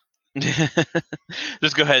course.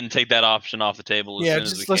 Just go ahead and take that option off the table as soon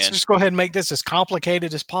as we can. Let's just go ahead and make this as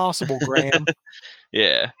complicated as possible, Graham.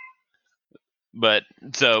 Yeah. But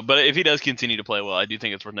if he does continue to play well, I do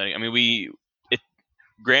think it's worth noting. I mean,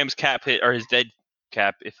 Graham's cap hit or his dead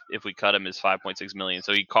cap, if we cut him, is $5.6 million.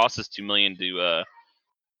 So he costs us $2 million to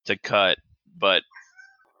cut. But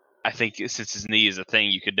I think since his knee is a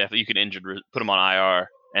thing, you could put him on IR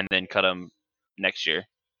and then cut him next year.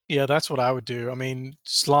 Yeah, that's what I would do. I mean,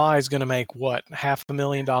 Sly is going to make what,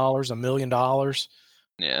 $500,000, $1 million?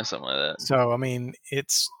 Yeah, something like that. So I mean,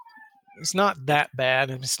 it's not that bad,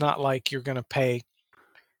 and it's not like you're going to pay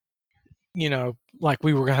like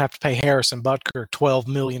we were going to have to pay Harrison Butker $12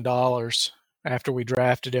 million after we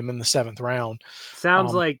drafted him in the 7th round.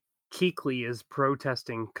 Sounds like Kuechly is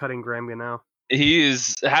protesting cutting Graham Gano. He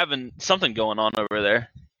is having something going on over there.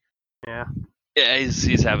 Yeah. Yeah,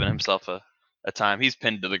 he's having himself a time. He's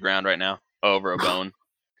pinned to the ground right now over a bone.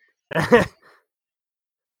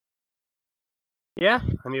 Yeah,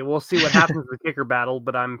 I mean, we'll see what happens with the kicker battle,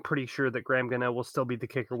 but I'm pretty sure that Graham Gano will still be the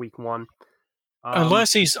kicker week 1.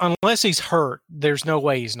 Unless he's hurt, there's no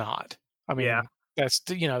way he's not. I mean, yeah. that's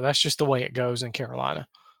just the way it goes in Carolina.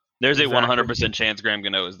 There's a 100% chance Graham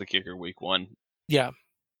Gano is the kicker week 1. Yeah.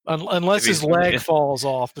 Unless his leg falls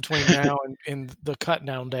off between now and the cut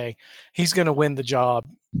down day, he's going to win the job.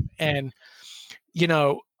 And,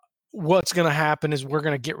 what's going to happen is we're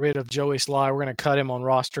going to get rid of Joey Sly. We're going to cut him on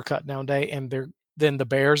roster cut down day, and then the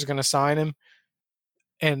Bears are going to sign him,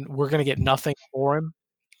 and we're going to get nothing for him.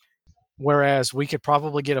 Whereas we could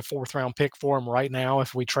probably get a 4th round pick for him right now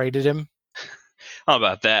if we traded him. How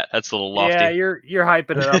about that? That's a little lofty. Yeah, you're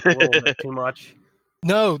hyping it up a little bit too much.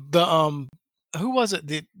 No, who was it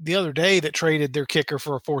the other day that traded their kicker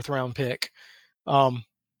for a 4th round pick?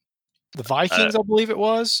 The Vikings, I believe it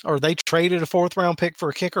was, or they traded a 4th round pick for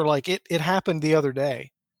a kicker. Like it happened the other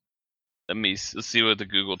day. Let's see what the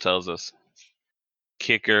Google tells us.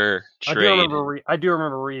 Kicker trade. I do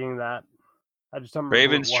remember reading that. I just don't remember.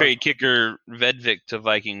 Ravens trade kicker Vedvik to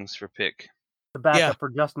Vikings for pick. The backup for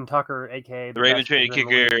Justin Tucker, aka the Ravens traded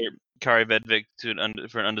kicker Kari Vedvik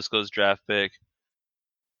for an undisclosed draft pick.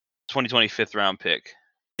 2020 5th round pick.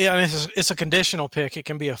 Yeah, and it's a conditional pick. It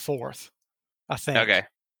can be a 4th, I think. Okay.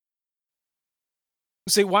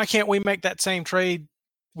 See, why can't we make that same trade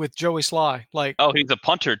with Joey Sly? He's a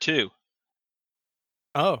punter too.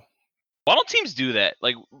 Oh. Why don't teams do that?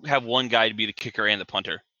 Like, have one guy to be the kicker and the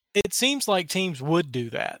punter? It seems like teams would do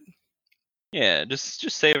that. Yeah, just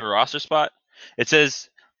save a roster spot. It says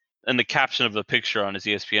in the caption of the picture on his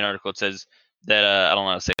ESPN article, it says that I don't know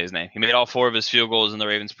how to say his name. He made all 4 of his field goals in the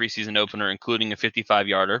Ravens preseason opener, including a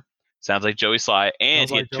 55-yarder. Sounds like Joey Sly, and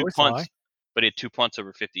he had 2 punts, but he had 2 punts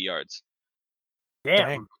over 50 yards.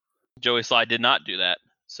 Damn. Joey Sly did not do that.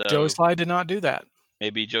 So Joey Sly did not do that.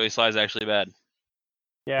 Maybe Joey Sly is actually bad.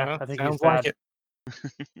 Yeah, I think sounds he's bad. like it.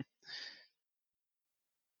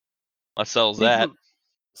 Let's sell that.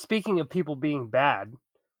 Speaking of people being bad,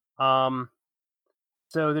 so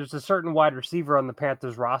there's a certain wide receiver on the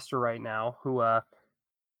Panthers roster right now who is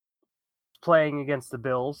playing against the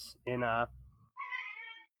Bills in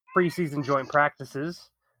preseason joint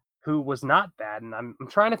practices, who was not bad, and I'm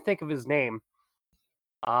trying to think of his name.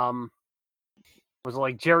 Was it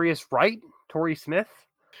like Jarius Wright, Torrey Smith?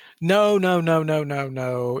 No. It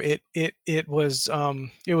was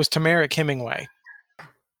Tamarick Hemingway.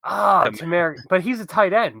 Tamarick, but he's a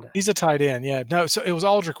tight end. He's a tight end, yeah. No, so it was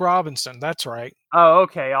Aldrick Robinson. That's right. Oh,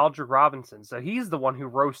 okay, Aldrick Robinson. So he's the one who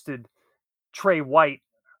roasted Trey White.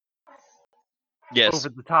 Yes. Over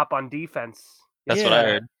the top on defense. That's what I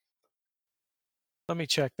heard. Let me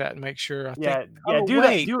check that and make sure. Do that.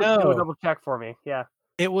 Do a double check for me. Yeah.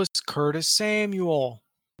 It was Curtis Samuel.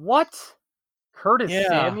 What? Curtis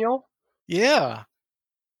Samuel? Yeah.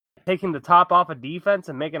 Taking the top off a defense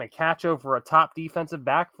and making a catch over a top defensive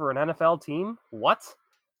back for an NFL team? What?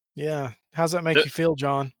 Yeah. How's that make you feel,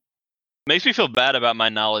 John? Makes me feel bad about my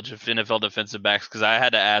knowledge of NFL defensive backs because I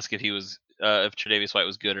had to ask if he was if Tre'Davious White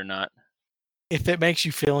was good or not. If it makes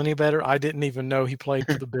you feel any better, I didn't even know he played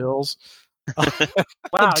for the Bills.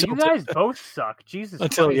 Wow, you guys both suck. Jesus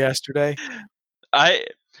until Christ. Yesterday. I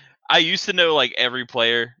used to know like every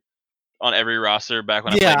player on every roster back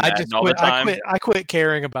when I played Madden all the time. I quit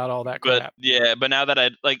caring about all that crap. But now that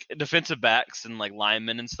I like defensive backs and like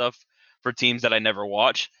linemen and stuff for teams that I never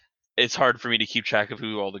watch, it's hard for me to keep track of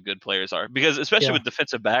who all the good players are because especially with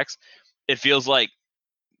defensive backs, it feels like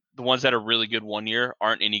the ones that are really good one year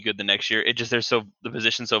aren't any good the next year. It just the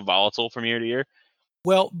position's so volatile from year to year.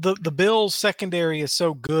 Well, the Bills secondary is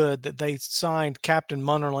so good that they signed Captain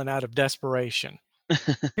Munnerlyn out of desperation.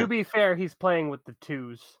 To be fair, he's playing with the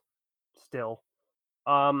twos still.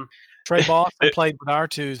 Trey Boston played with our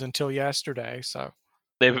twos until yesterday, so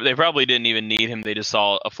they probably didn't even need him. They just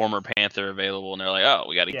saw a former Panther available, and they're like, "Oh,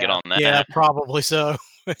 we got to get on that." Yeah, probably so.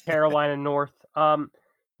 Carolina North.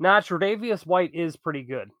 Tre'Davious White is pretty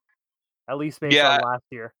good, at least based on last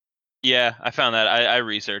year. Yeah, I found that. I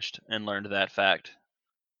researched and learned that fact.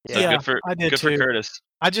 So yeah, I did too. For Curtis.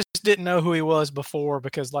 I just didn't know who he was before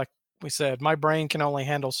because, like we said, my brain can only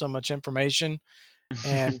handle so much information,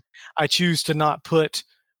 and I choose to not put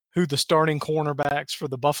who the starting cornerbacks for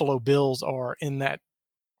the Buffalo Bills are in that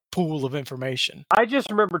pool of information. I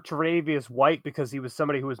just remember Tre'Davious White because he was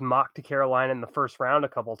somebody who was mocked to Carolina in the first round a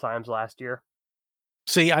couple times last year.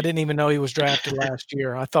 See, I didn't even know he was drafted last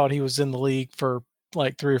year. I thought he was in the league for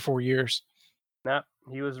like 3 or 4 years. No,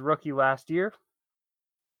 he was a rookie last year,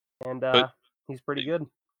 and he's pretty good.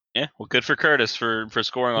 Yeah, well, good for Curtis for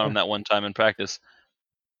scoring on him that one time in practice.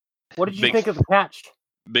 What did you think of the catch?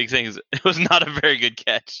 Big thing is, it was not a very good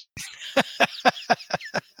catch.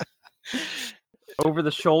 Over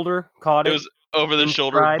the shoulder, caught it. It was over the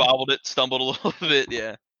shoulder, bobbled it, stumbled a little bit.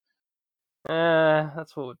 Yeah.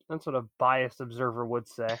 That's what a biased observer would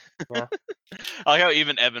say. Yeah. I like how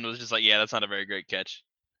even Evan was just like, "Yeah, that's not a very great catch."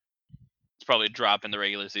 It's probably a drop in the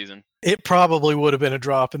regular season. It probably would have been a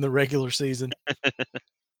drop in the regular season.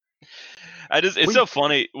 It's so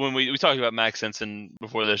funny when we talked about Max Sensen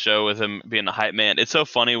before the show with him being a hype man. It's so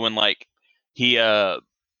funny when like he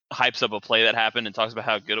hypes up a play that happened and talks about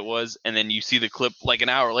how good it was, and then you see the clip like an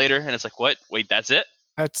hour later, and it's like, what? Wait, that's it?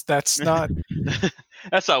 That's not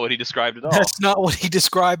that's not what he described at all. That's not what he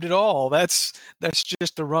described at all. That's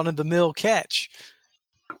just a run of the mill catch.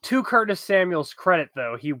 To Curtis Samuel's credit,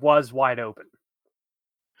 though, he was wide open.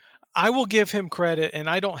 I will give him credit, and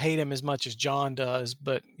I don't hate him as much as John does,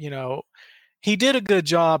 but he did a good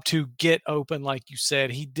job to get open, like you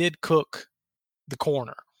said. He did cook the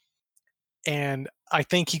corner, and I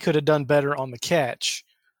think he could have done better on the catch,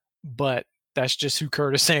 but that's just who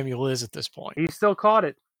Curtis Samuel is at this point. He still caught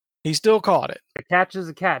it. He still caught it. A catch is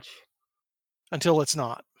a catch. Until it's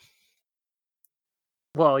not.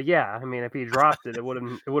 Well, yeah. I mean, if he dropped it, it would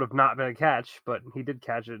have not been a catch, but he did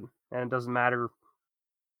catch it, and it doesn't matter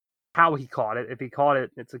how he caught it. If he caught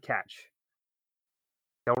it, it's a catch.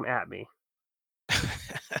 Don't at me.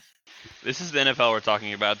 This is the NFL we're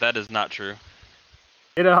talking about. That is not true.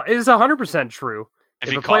 It is 100% true.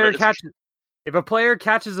 If a player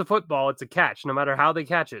catches a football, it's a catch, no matter how they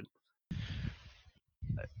catch it.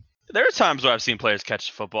 There are times where I've seen players catch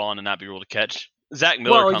the football and not be able to catch. Zach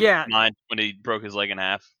Miller comes to mind when he broke his leg in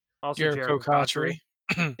half. Also, Jericho Cotchery.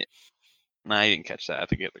 Nah, he didn't catch that. I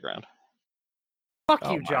think he hit the ground. Fuck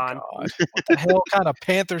you, John. What the hell kind of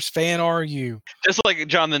Panthers fan are you? Just like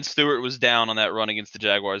Jonathan Stewart was down on that run against the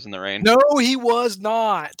Jaguars in the rain. No, he was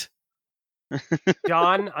not.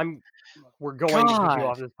 John, we're going to get you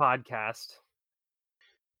off this podcast.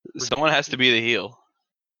 Someone has to be the heel.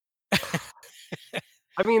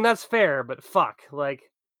 I mean, that's fair, but fuck. Like,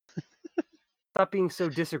 stop being so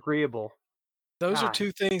disagreeable. Those are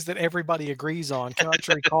two things that everybody agrees on.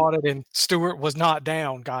 Country caught it, and Stewart was not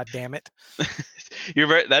down. God damn it! You're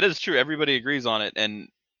right. That is true. Everybody agrees on it, and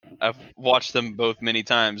I've watched them both many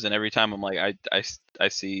times, and every time I'm like, I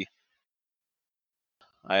see,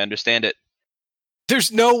 I understand it.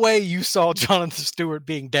 There's no way you saw Jonathan Stewart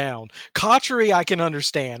being down. Cotchery, I can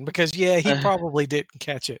understand because he probably didn't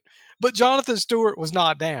catch it, but Jonathan Stewart was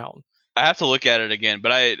not down. I have to look at it again,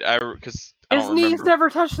 but because his knees never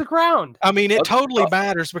touched the ground. I mean, it totally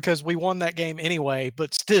matters because we won that game anyway.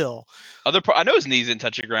 But still, I know his knees didn't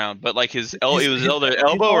touch the ground, but like his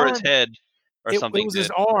elbow or his head or something. It was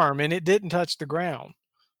his arm, and it didn't touch the ground.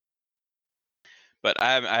 But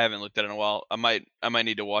I haven't looked at it in a while. I might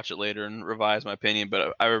need to watch it later and revise my opinion.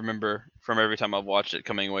 But I remember from every time I've watched it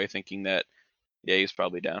coming away thinking that he's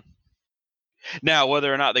probably down. Now,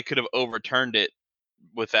 whether or not they could have overturned it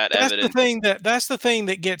with that evidence. That's the thing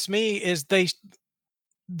that gets me is they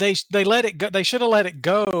let it go. They should have let it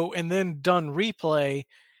go and then done replay.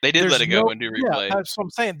 They did let it go and do replay. Yeah, that's what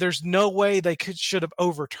I'm saying. There's no way they should have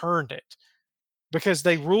overturned it because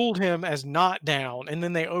they ruled him as not down and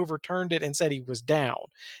then they overturned it and said he was down.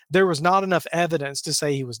 There was not enough evidence to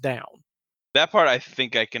say he was down. That part I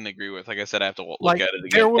think I can agree with. Like I said, I have to look at it again.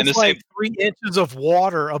 There was 3 inches of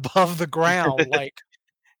water above the ground. Like,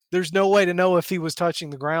 there's no way to know if he was touching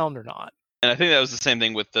the ground or not. And I think that was the same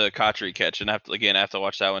thing with the Cotchery catch. And I have to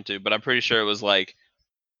watch that one too. But I'm pretty sure it was like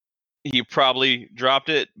he probably dropped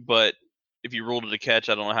it, but if you ruled it a catch,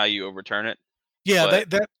 I don't know how you overturn it. Yeah,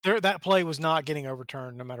 that play was not getting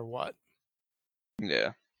overturned no matter what.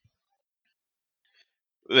 Yeah.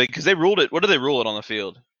 Because they ruled it. What did they rule it on the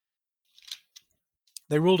field?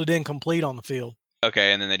 They ruled it incomplete on the field.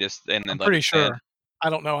 Okay, and then I'm pretty sure. I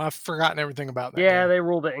don't know. I've forgotten everything about that. Yeah, they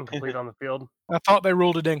ruled it incomplete on the field. I thought they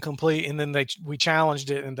ruled it incomplete, and then we challenged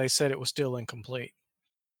it, and they said it was still incomplete.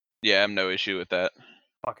 Yeah, I have no issue with that.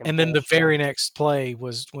 And then the very next play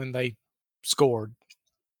was when they scored.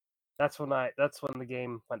 That's when the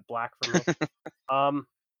game went black for me.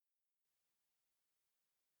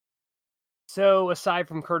 So aside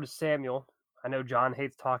from Curtis Samuel, I know John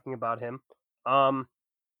hates talking about him.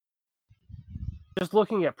 Just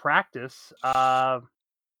looking at practice, the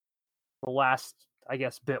last I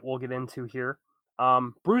guess, bit we'll get into here.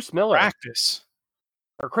 Bruce Miller. Practice.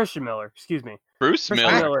 Or Christian Miller, excuse me. Bruce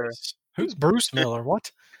Christian Miller. Who's Bruce Miller?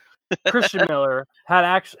 What? Christian Miller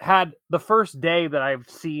had the first day that I've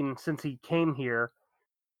seen since he came here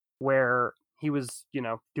where he was,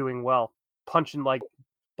 doing well, punching like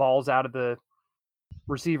balls out of the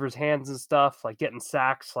receivers' hands and stuff, like getting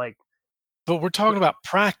sacks, like. But we're talking about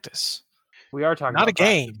practice. We are talking not about a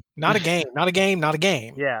game, not a game, not a game, not a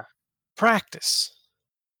game. Yeah, practice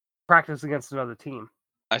against another team.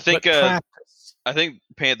 I think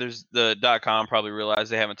Panthers the .com probably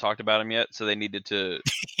realized they haven't talked about him yet, so they needed to.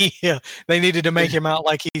 Yeah, they needed to make him out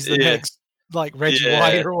like he's the next, like Reggie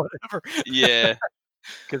White or whatever. Yeah,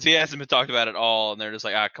 because he hasn't been talked about at all, and they're just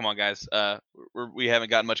like, come on, guys, we haven't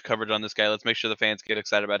gotten much coverage on this guy. Let's make sure the fans get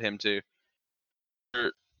excited about him too.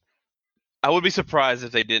 I would be surprised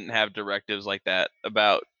if they didn't have directives like that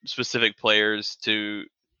about specific players to,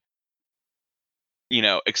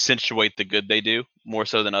 accentuate the good they do more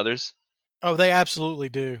so than others. Oh, they absolutely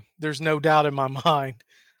do. There's no doubt in my mind.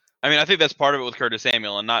 I mean, I think that's part of it with Curtis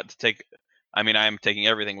Samuel, and not to take. I mean, I am taking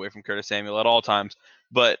everything away from Curtis Samuel at all times,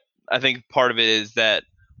 but I think part of it is that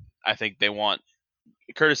I think they want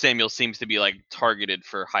Curtis Samuel seems to be like targeted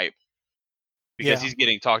for hype because he's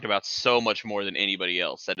getting talked about so much more than anybody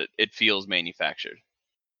else that it feels manufactured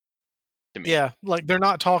to me. Yeah, like they're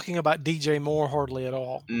not talking about DJ Moore hardly at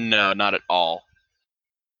all. No, not at all.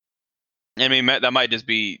 I mean, that might just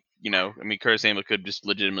be, Curtis Samuel could just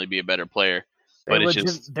legitimately be a better player. But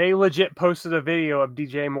they legit posted a video of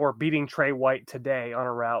DJ Moore beating Trey White today on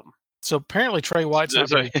a route. So apparently Trey White's not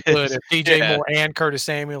going to be good if DJ Moore and Curtis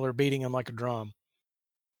Samuel are beating him like a drum.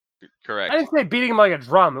 Correct. I didn't say beating him like a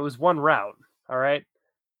drum. It was one route. All right.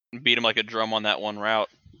 Beat him like a drum on that one route.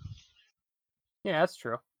 Yeah, that's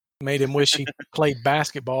true. Made him wish he played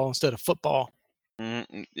basketball instead of football.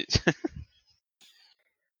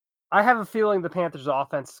 I have a feeling the Panthers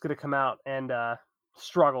offense is going to come out and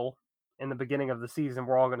struggle in the beginning of the season.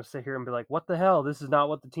 We're all going to sit here and be like, what the hell? This is not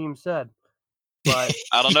what the team said. But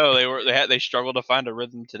I don't know. They struggled to find a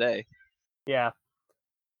rhythm today. Yeah.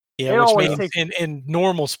 Yeah, which means in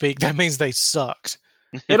normal speak, that means they sucked.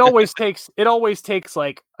 It always takes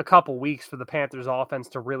like a couple weeks for the Panthers offense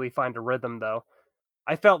to really find a rhythm, though.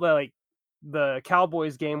 I felt that like the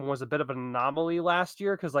Cowboys game was a bit of an anomaly last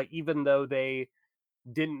year because like even though they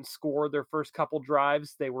didn't score their first couple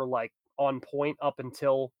drives, they were like on point up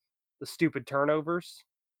until the stupid turnovers.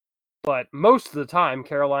 But most of the time,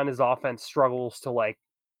 Carolina's offense struggles to like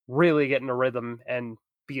really get in a rhythm and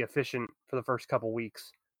be efficient for the first couple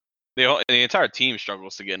weeks. The entire team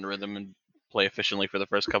struggles to get in rhythm and play efficiently for the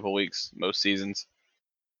first couple weeks most seasons.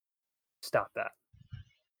 Stop that.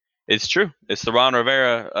 It's true. It's the Ron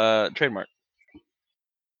Rivera trademark.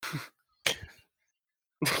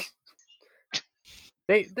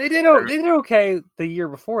 They did okay the year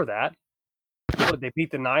before that. They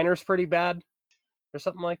beat the Niners pretty bad or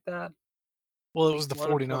something like that. Well, it was the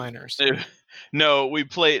 49ers. No, we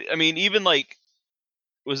played. I mean, even like,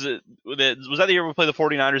 was that the year we played the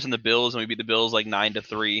 49ers and the Bills and we beat the Bills like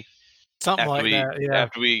 9-3? Something like that. Yeah.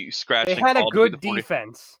 After we scratched. They had a good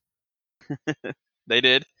defense. They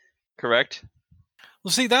did. Correct.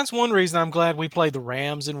 Well, see, that's one reason I'm glad we played the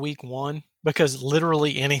Rams in week 1 because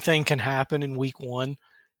literally anything can happen in week 1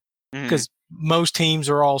 because most teams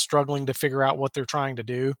are all struggling to figure out what they're trying to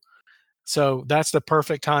do. So that's the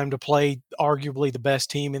perfect time to play arguably the best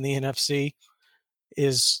team in the NFC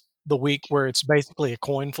is the week where it's basically a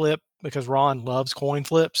coin flip because Ron loves coin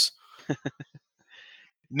flips.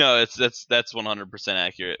 No, that's 100%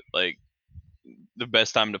 accurate. Like the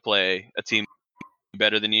best time to play a team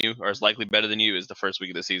better than you or is likely better than you is the first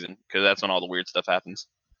week of the season because that's when all the weird stuff happens.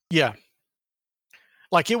 Yeah.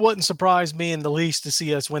 Like it wouldn't surprise me in the least to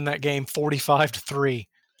see us win that game 45-3.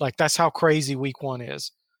 Like that's how crazy week 1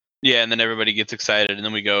 is. Yeah, and then everybody gets excited, and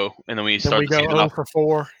then we go, and then we start the season off for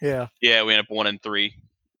 4. Yeah. Yeah, we end up 1-3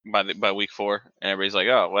 by week 4, and everybody's like,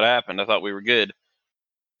 "Oh, what happened? I thought we were good."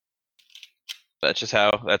 That's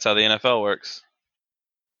how the NFL works.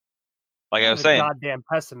 Like I was saying, goddamn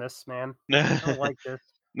pessimists, man. I don't like this.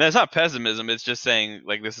 No, it's not pessimism. It's just saying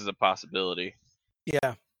like this is a possibility.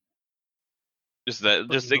 Yeah.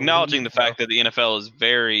 Just acknowledging the fact that the NFL is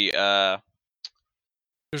very. There's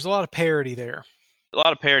a lot of parity there. A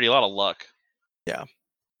lot of parity, a lot of luck. Yeah.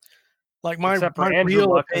 Like Except for my Andrew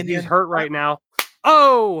real Luck, opinion, he's hurt right now.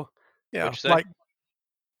 Oh. Yeah. Like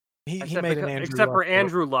he made an Andrew. Except for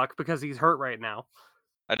Andrew Luck because he's hurt right now.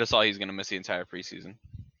 I just saw he's going to miss the entire preseason.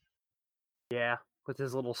 Yeah, with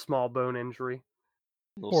his little small bone injury.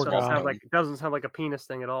 Poor guy. It doesn't sound like a penis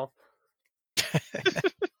thing at all.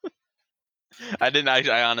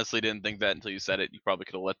 I honestly didn't think that until you said it. You probably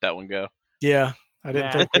could have let that one go. Yeah, I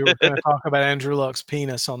didn't think we were going to talk about Andrew Luck's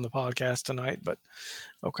penis on the podcast tonight, but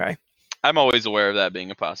okay. I'm always aware of that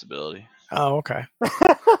being a possibility. Oh, okay.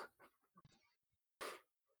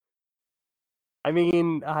 I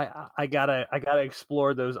mean, I gotta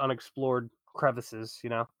explore those unexplored crevices, you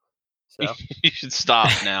know. So you should stop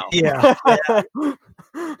now. Yeah.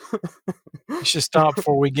 You should stop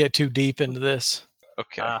before we get too deep into this.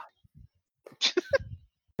 Okay.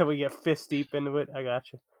 Can we get fist deep into it? I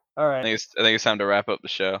got you. All right. I think it's time to wrap up the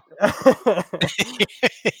show.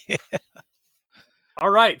 All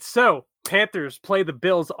right. So Panthers play the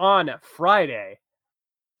Bills on Friday.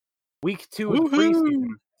 Week 2 of preseason.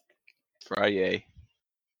 Friday.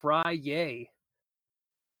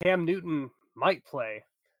 Cam Newton might play.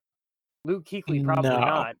 Luke Kuechly probably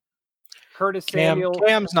not. Curtis Samuel.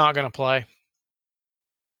 Cam's not going to play.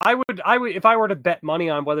 I would if I were to bet money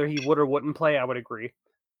on whether he would or wouldn't play, I would agree.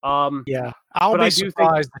 Yeah, I'll be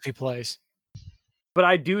surprised if he plays. But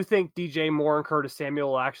I do think DJ Moore and Curtis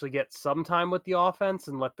Samuel will actually get some time with the offense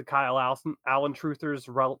and let the Kyle Allen truthers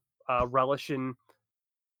relish in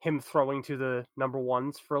him throwing to the number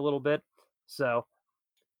ones for a little bit. So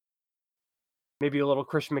maybe a little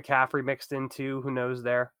Christian McCaffrey mixed in too. Who knows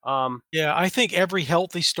there? Yeah, I think every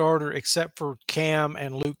healthy starter except for Cam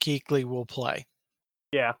and Luke Kuechly will play.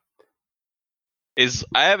 Yeah.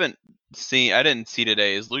 I didn't see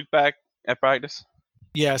today. Is Luke back at practice?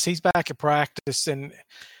 Yes, he's back at practice, and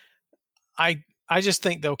I just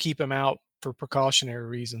think they'll keep him out for precautionary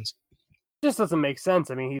reasons. Just doesn't make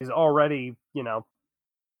sense. I mean, he's already, fine.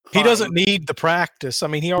 He doesn't need the practice. I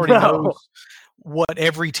mean, he already knows what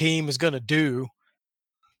every team is going to do.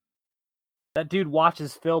 That dude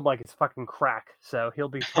watches film like it's fucking crack, so he'll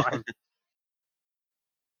be fine.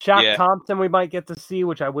 Shaq Thompson we might get to see,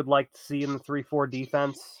 which I would like to see in the 3-4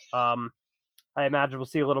 defense. I imagine we'll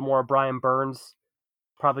see a little more of Brian Burns.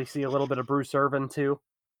 Probably see a little bit of Bruce Irvin too.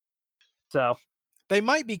 So they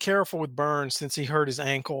might be careful with Burns since he hurt his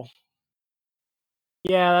ankle.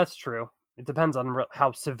 Yeah, that's true. It depends on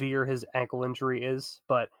how severe his ankle injury is,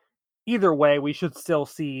 but either way, we should still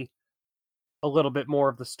see a little bit more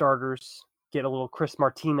of the starters. Get a little Chris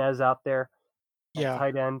Martinez out there,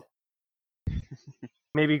 tight end.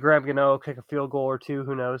 Maybe Graham Gano kick a field goal or two.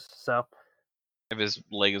 Who knows? So if his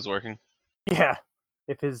leg is working, yeah.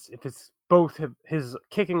 If it's both his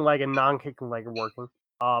kicking leg and non-kicking leg are working.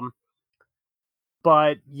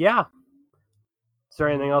 But yeah. Is there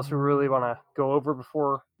anything else we really want to go over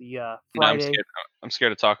before the Friday? No, I'm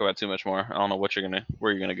scared to talk about too much more. I don't know where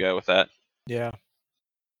you're gonna go with that. Yeah,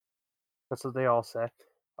 that's what they all say.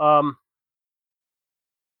 Well,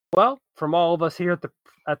 from all of us here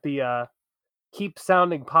at the Keep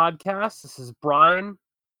Sounding podcast, this is Brian,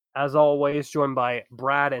 as always, joined by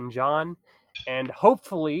Brad and John, and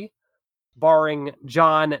hopefully, barring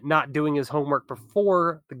John not doing his homework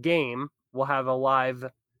before the game, we'll have a live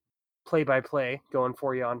play-by-play going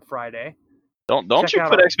for you on Friday. Don't you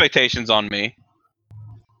put expectations on me.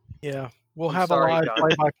 Yeah, we'll have a live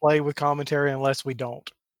play-by-play with commentary unless we don't.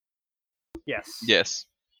 Yes.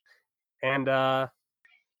 And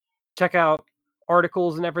check out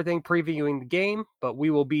articles and everything previewing the game, but we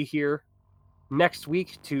will be here next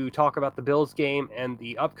week to talk about the Bills game and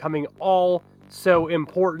the upcoming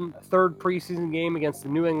all-so-important third preseason game against the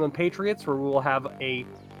New England Patriots, where we will have a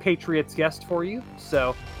Patriots guest for you.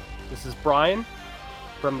 So this is Brian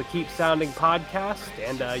from the Keep Sounding podcast,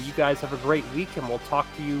 and you guys have a great week, and we'll talk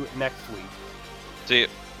to you next week. See you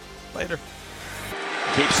later.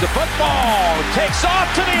 Keeps the football, takes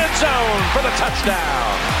off to the end zone for the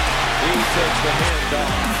touchdown. He takes the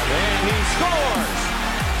handoff, and he scores.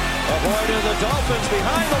 Avoided the Dolphins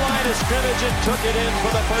behind the line of scrimmage and took it in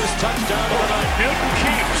for the first touchdown of the night. Newton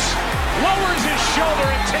keeps, lowers his shoulder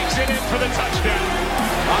and takes it in for the touchdown.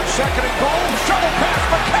 On second and goal, shuttle pass,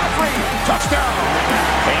 McCaffrey, touchdown.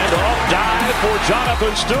 And off dive for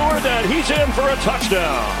Jonathan Stewart, and he's in for a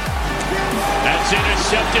touchdown. That's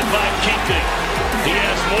intercepted by Kuechly. He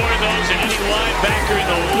has more of those than any linebacker in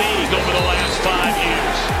the league over the last 5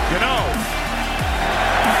 years. It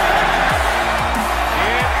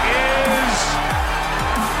is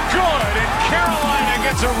good, and Carolina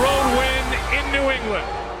gets a road win in New England.